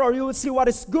is error. You will see what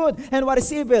is good and what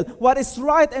is evil, what is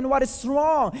right and what is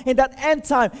wrong. In that end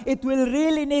time, it will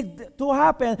really need to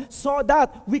happen so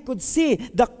that we could see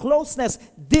the closeness.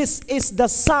 This is the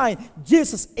sign.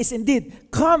 Jesus is indeed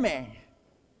coming.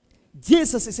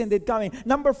 Jesus is indeed coming.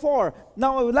 Number 4.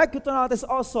 Now, I would like you to notice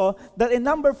also that in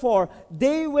number 4,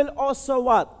 they will also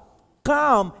what?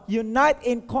 Come, unite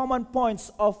in common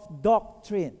points of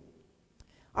doctrine.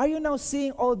 Are you now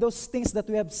seeing all those things that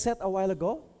we have said a while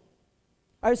ago?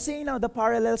 Are you seeing now the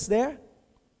parallels there?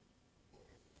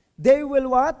 They will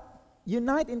what?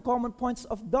 Unite in common points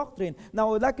of doctrine. Now,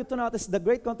 I would like you to notice the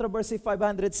Great Controversy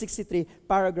 563,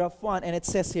 paragraph 1, and it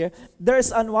says here,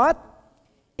 there's an what?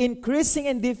 Increasing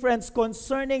indifference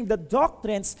concerning the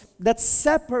doctrines that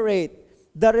separate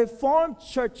the Reformed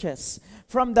churches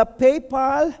from the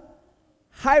papal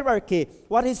hierarchy.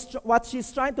 What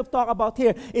she's trying to talk about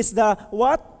here is the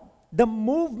what? The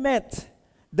movement.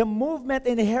 The movement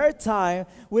in her time,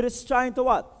 which is trying to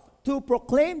what? To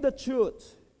proclaim the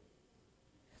truth.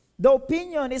 The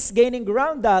opinion is gaining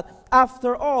ground that,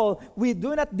 after all, we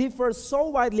do not differ so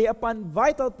widely upon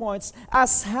vital points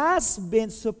as has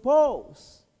been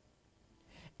supposed.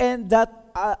 And that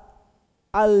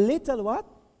a little what?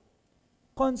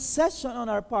 Concession on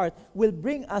our part will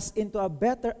bring us into a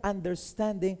better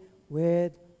understanding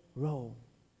with Rome.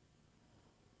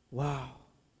 Wow.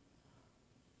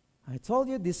 I told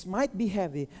you this might be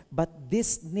heavy, but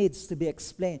this needs to be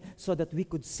explained so that we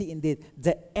could see indeed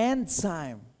the end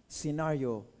time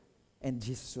scenario, and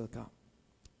Jesus will come.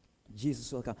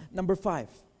 Jesus will come. Number 5.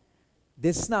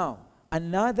 This now,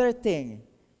 another thing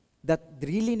that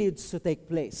really needs to take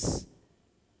place.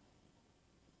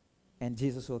 And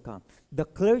Jesus will come. The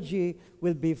clergy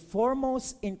will be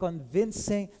foremost in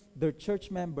convincing their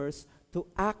church members to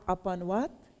act upon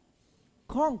what?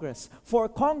 Congress. For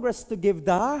Congress to give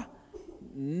the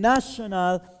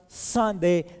national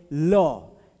Sunday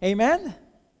law. Amen?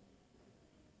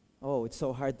 Oh, it's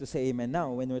so hard to say amen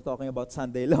now when we're talking about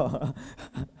Sunday law.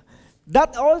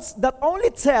 That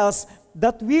only tells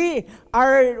that we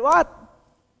are what?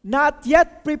 Not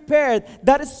yet prepared.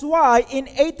 That is why in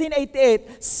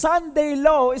 1888, Sunday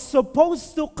law is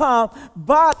supposed to come,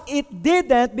 but it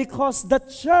didn't because the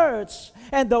church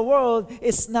and the world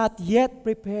is not yet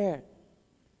prepared.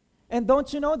 And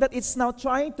don't you know that it's now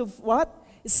trying to what?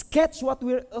 Sketch what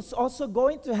is also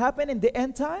going to happen in the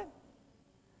end time?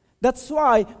 That's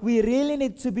why we really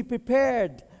need to be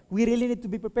prepared. We really need to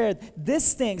be prepared.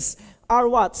 These things are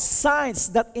what? Signs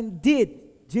that indeed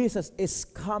Jesus is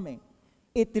coming.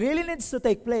 It really needs to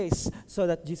take place so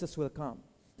that Jesus will come.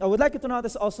 I would like you to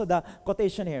notice also the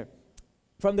quotation here.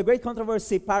 From the Great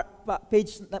Controversy,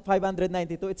 page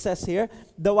 592, it says here,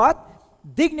 the what?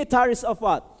 Dignitaries of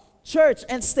what? Church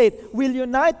and state will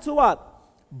unite to what?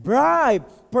 Bribe,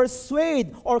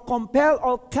 persuade, or compel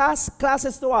all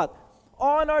classes to what?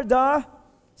 Honor the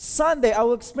Sunday. I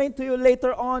will explain to you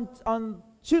later on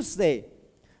Tuesday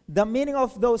the meaning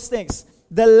of those things.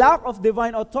 The lack of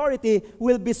divine authority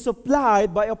will be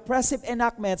supplied by oppressive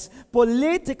enactments.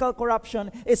 Political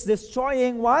corruption is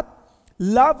destroying what?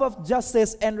 Love of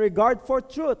justice and regard for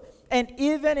truth. And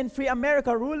even in free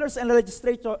America, rulers and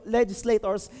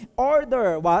legislators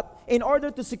in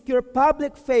order to secure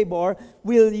public favor,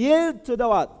 will yield to the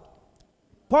what?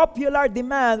 popular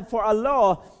demand for a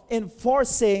law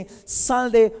enforcing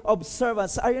Sunday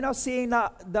observance. Are you now seeing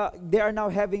that they are now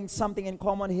having something in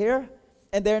common here?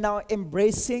 And they're now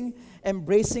embracing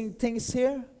things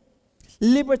here?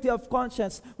 Liberty of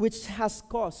conscience, which has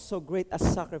caused so great a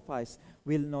sacrifice,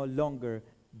 will no longer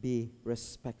be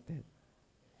respected.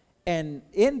 And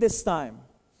in this time,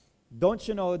 don't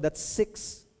you know that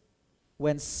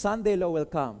when Sunday law will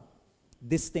come,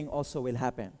 this thing also will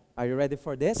happen. Are you ready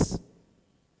for this?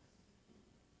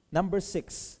 Number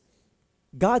 6,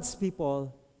 God's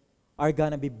people are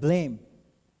going to be blamed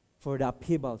for the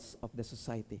upheavals of the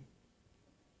society.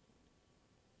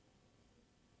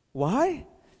 Why?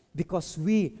 Because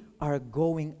we are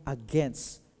going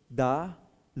against the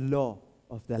law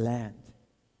of the land.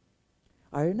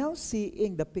 Are you now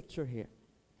seeing the picture here?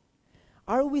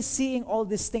 Are we seeing all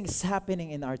these things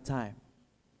happening in our time?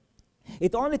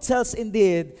 It only tells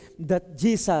indeed that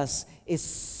Jesus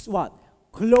is what?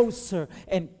 Closer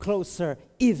and closer,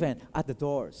 even at the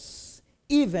doors.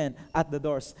 Even at the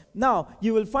doors. Now,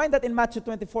 you will find that in Matthew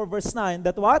 24 verse 9,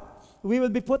 that what? We will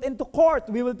be put into court.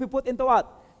 We will be put into what?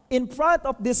 In front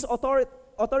of this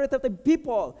authoritative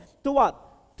people. To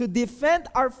what? To defend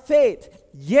our faith.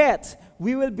 Yet,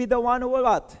 we will be the one who will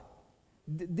what?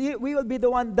 We will be the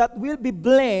one that will be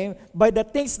blamed by the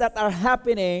things that are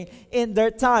happening in their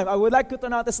time. I would like you to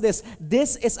notice this.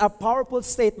 This is a powerful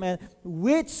statement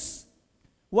which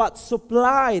what?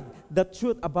 Supplied the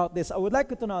truth about this. I would like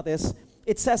you to notice,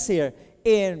 it says here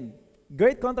in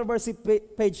Great Controversy,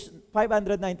 page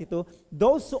 592,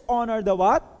 those who honor the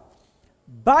what?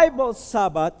 Bible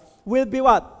Sabbath will be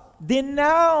what?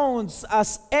 Denounced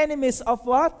as enemies of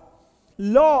what?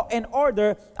 Law and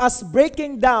order, as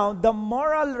breaking down the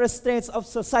moral restraints of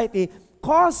society,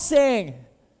 causing,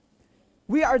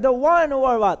 we are the one who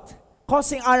are what?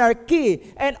 Causing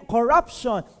anarchy and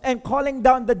corruption and calling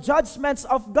down the judgments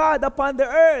of God upon the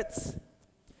earth.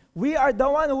 We are the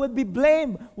one who would be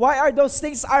blamed. Why are those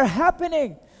things are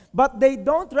happening? But they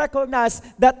don't recognize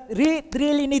that it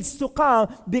really needs to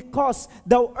come, because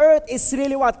the earth is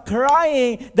really what?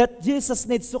 Crying that Jesus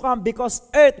needs to come, because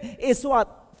earth is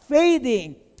what?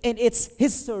 Fading in its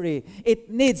history. It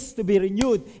needs to be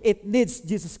renewed. It needs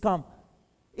Jesus come.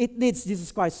 It needs Jesus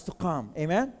Christ to come.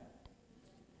 Amen?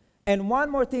 And one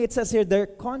more thing, it says here, their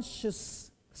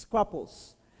conscious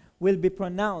scruples will be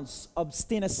pronounced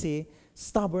obstinacy,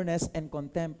 stubbornness, and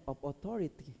contempt of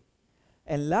authority.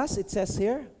 And last, it says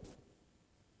here,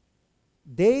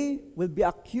 they will be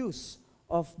accused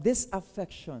of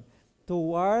disaffection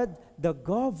toward the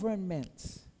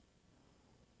government.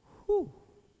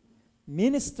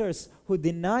 Ministers who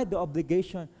deny the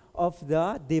obligation of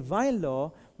the divine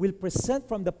law will present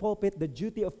from the pulpit the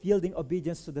duty of yielding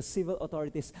obedience to the civil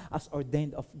authorities as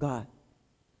ordained of God.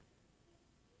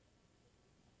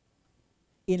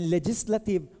 In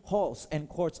legislative halls and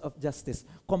courts of justice,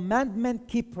 commandment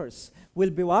keepers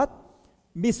will be what?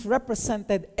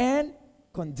 Misrepresented and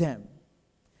condemned.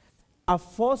 A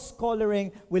false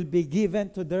coloring will be given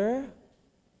to their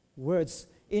words,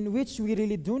 in which we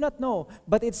really do not know.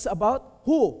 But it's about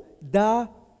who? The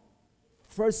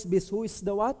first beast. Who is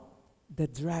the what? The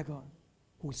dragon,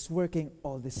 who's working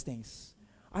all these things.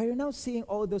 Are you now seeing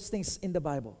all those things in the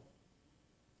Bible?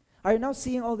 Are you now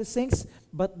seeing all these things?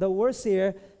 But the worst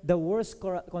here, the worst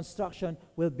construction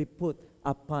will be put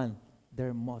upon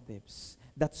their motives.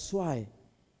 That's why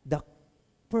the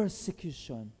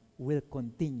persecution will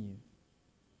continue.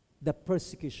 The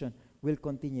persecution will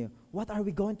continue. What are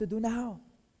we going to do now?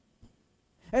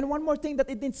 And one more thing that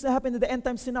it needs to happen in the end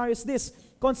time scenario is this.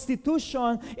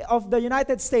 Constitution of the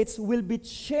United States will be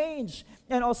changed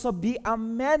and also be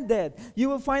amended. You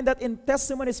will find that in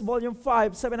Testimonies Volume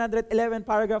 5, 711,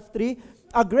 paragraph 3,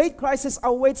 a great crisis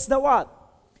awaits the what?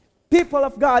 People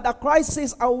of God, a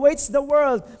crisis awaits the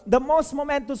world. The most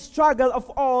momentous struggle of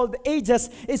all the ages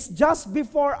is just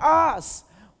before us.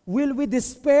 Will we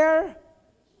despair?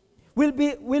 Will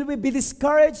we be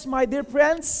discouraged, my dear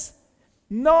friends?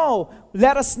 No,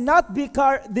 let us not be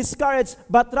discouraged,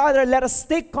 but rather let us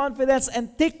take confidence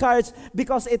and take courage,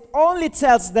 because it only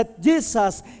tells that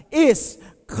Jesus is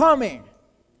coming.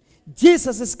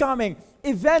 Jesus is coming.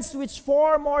 Events which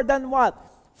for more than what?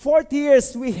 40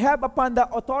 years we have upon the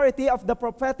authority of the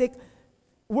prophetic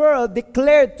world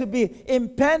declared to be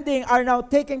impending are now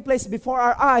taking place before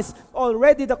our eyes.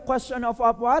 Already the question of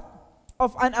what?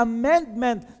 Of an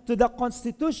amendment to the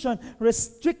Constitution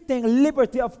restricting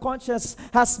liberty of conscience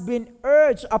has been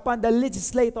urged upon the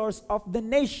legislators of the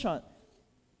nation.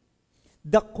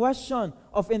 The question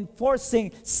of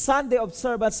enforcing Sunday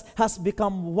observance has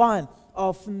become one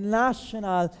of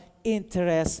national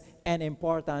interest and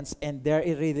importance, and there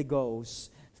it really goes,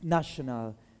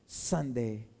 national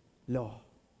Sunday law.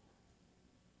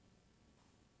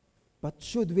 But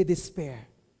should we despair?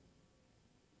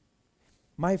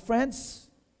 My friends,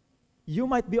 you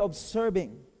might be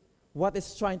observing what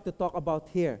it's trying to talk about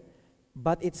here,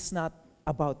 but it's not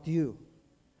about you,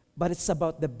 but it's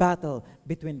about the battle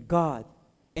between God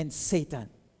and Satan,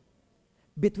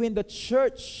 between the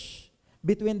church,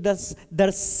 between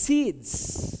the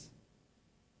seeds,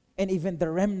 and even the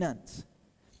remnant.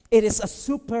 It is a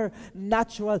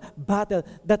supernatural battle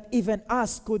that even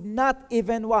us could not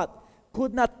even what?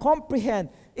 Could not comprehend.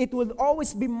 It will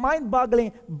always be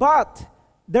mind-boggling, but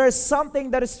there is something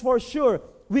that is for sure.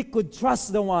 We could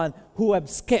trust the one who have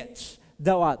sketched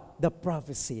the what? The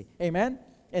prophecy. Amen?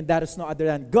 And that is no other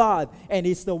than God. And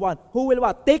He's the one who will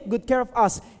what? Take good care of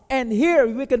us. And here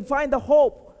we can find the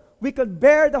hope. We could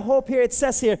bear the hope here. It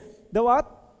says here, the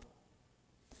what?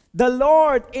 The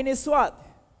Lord in His what?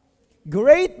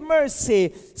 Great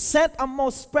mercy sent a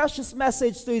most precious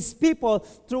message to His people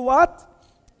through what?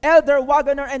 Elder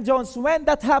Wagner and Jones. When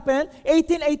that happened?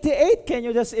 1888. Can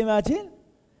you just imagine?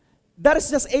 That is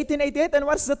just 1888. And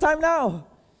what's the time now?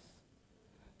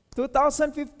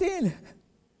 2015.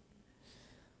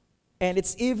 And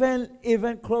it's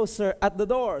even closer at the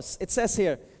doors. It says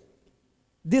here,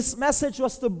 this message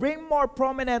was to bring more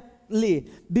prominently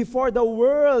before the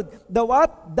world the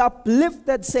what? The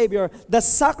uplifted Savior, the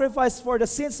sacrifice for the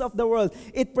sins of the world.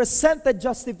 It presented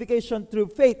justification through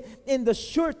faith in the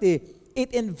surety.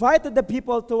 It invited the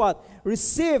people to what?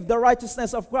 Receive the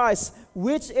righteousness of Christ,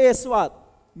 which is what?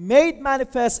 Made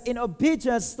manifest in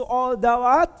obedience to all the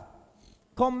what?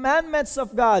 Commandments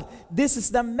of God. This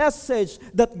is the message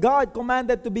that God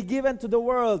commanded to be given to the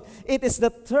world. It is the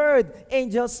third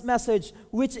angel's message,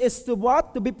 which is to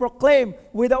what? To be proclaimed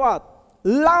with a what?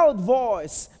 Loud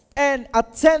voice, and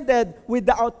attended with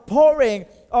the outpouring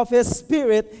of His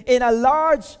Spirit in a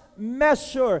large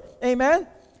measure. Amen?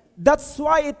 That's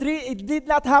why it did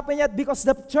not happen yet, because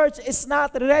the church is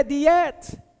not ready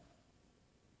yet.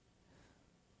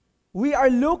 We are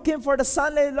looking for the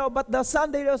Sunday law, but the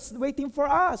Sunday law is waiting for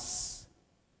us.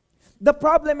 The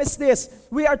problem is this: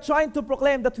 we are trying to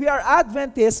proclaim that we are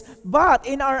Adventists, but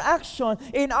in our action,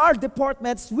 in our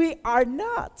deportments, we are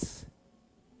not.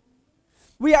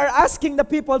 We are asking the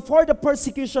people for the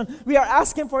persecution. We are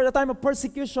asking for the time of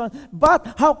persecution.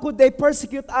 But how could they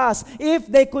persecute us if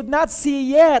they could not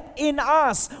see yet in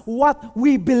us what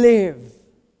we believe?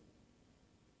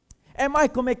 Am I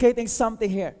communicating something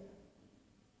here?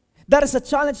 That is a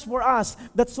challenge for us.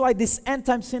 That's why this end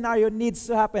time scenario needs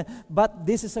to happen. But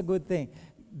this is a good thing.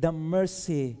 The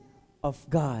mercy of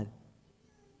God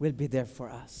will be there for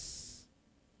us.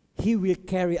 He will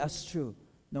carry us through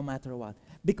no matter what.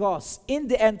 Because in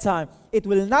the end time, it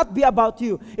will not be about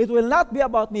you. It will not be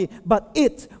about me. But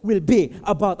it will be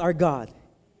about our God.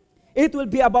 It will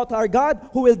be about our God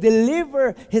who will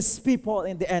deliver His people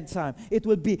in the end time. It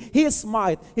will be His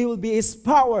might. It will be His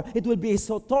power. It will be His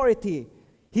authority.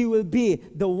 He will be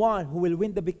the one who will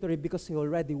win the victory because He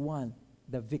already won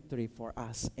the victory for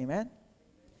us. Amen?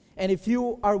 And if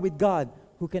you are with God,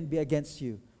 who can be against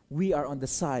you? We are on the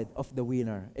side of the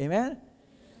winner. Amen?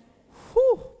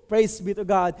 Whew. Praise be to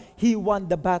God. He won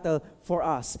the battle for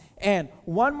us. And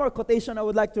one more quotation I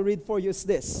would like to read for you is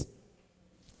this.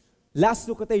 Last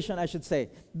two quotation, I should say.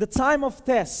 The time of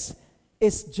test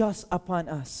is just upon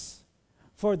us,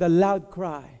 for the loud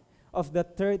cry of the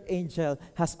third angel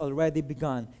has already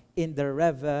begun in the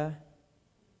revelation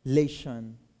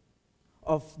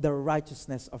of the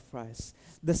righteousness of Christ,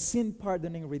 the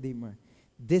sin-pardoning Redeemer.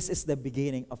 This is the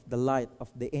beginning of the light of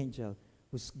the angel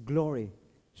whose glory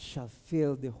shall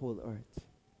fill the whole earth.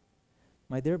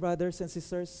 My dear brothers and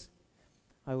sisters,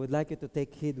 I would like you to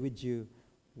take heed with you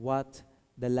what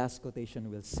the last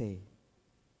quotation will say.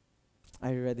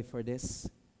 Are you ready for this?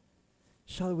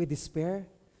 Shall we despair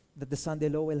that the Sunday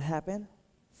law will happen?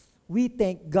 We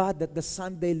thank God that the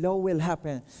Sunday law will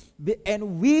happen.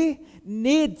 And we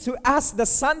need to ask the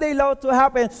Sunday law to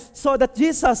happen so that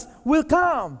Jesus will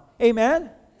come. Amen?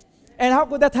 And how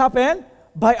could that happen?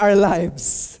 By our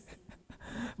lives.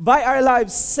 By our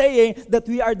lives, saying that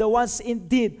we are the ones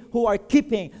indeed who are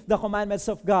keeping the commandments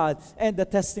of God and the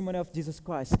testimony of Jesus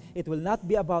Christ. It will not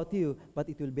be about you, but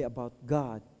it will be about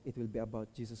God. It will be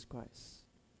about Jesus Christ.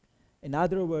 In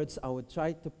other words, I would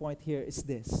try to point here is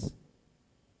this.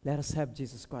 Let us have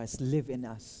Jesus Christ live in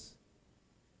us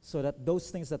so that those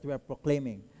things that we are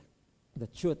proclaiming, the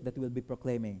truth that we'll be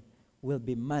proclaiming, will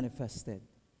be manifested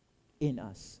in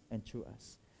us and through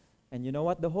us. And you know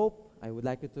what the hope? I would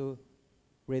like you to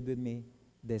read with me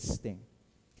this thing.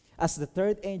 As the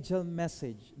third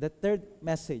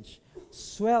message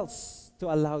swells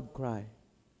to a loud cry,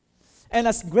 and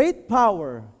as great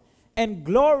power and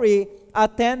glory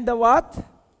attend the what?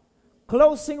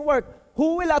 Closing work.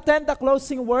 Who will attend the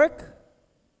closing work?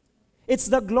 It's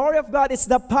the glory of God. It's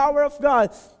the power of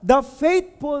God. The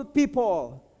faithful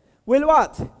people will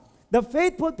what? The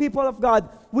faithful people of God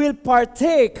will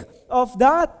partake of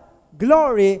that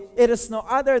glory. It is no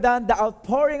other than the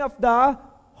outpouring of the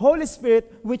Holy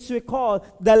Spirit, which we call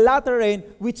the latter rain,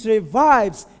 which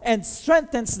revives and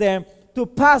strengthens them to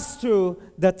pass through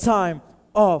the time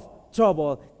of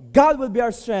trouble. God will be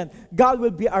our strength. God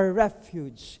will be our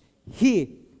refuge.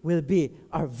 He will be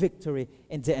our victory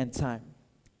in the end time.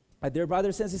 My dear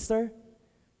brothers and sisters,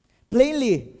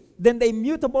 plainly, then the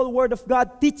immutable Word of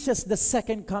God teaches the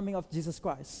second coming of Jesus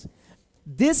Christ.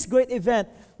 This great event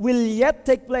will yet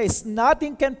take place.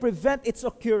 Nothing can prevent its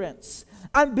occurrence.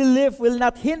 Unbelief will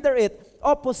not hinder it.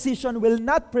 Opposition will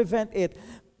not prevent it.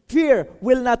 Fear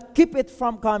will not keep it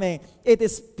from coming. It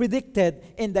is predicted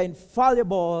in the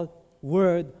infallible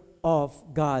Word of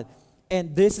God.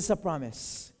 And this is a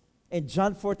promise. In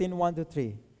John 14,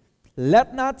 1-3.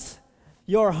 Let not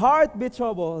your heart be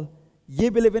troubled. Ye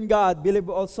believe in God. Believe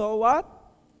also what?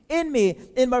 In me.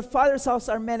 In my Father's house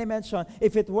are many mansions.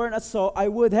 If it were not so, I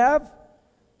would have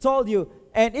told you.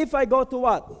 And if I go to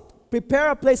what?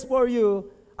 Prepare a place for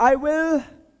you, I will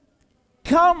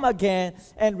come again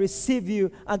and receive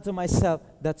you unto myself.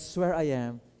 That's where I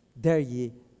am. There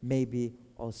ye may be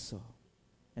also.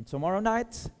 And tomorrow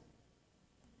night,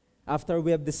 after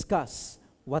we have discussed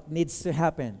what needs to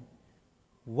happen,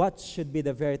 what should be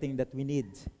the very thing that we need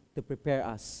to prepare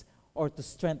us or to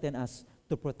strengthen us,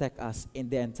 to protect us in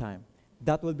the end time.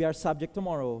 That will be our subject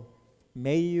tomorrow.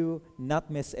 May you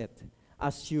not miss it,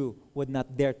 as you would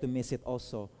not dare to miss it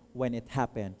also when it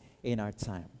happened in our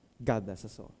time. God bless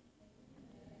us all.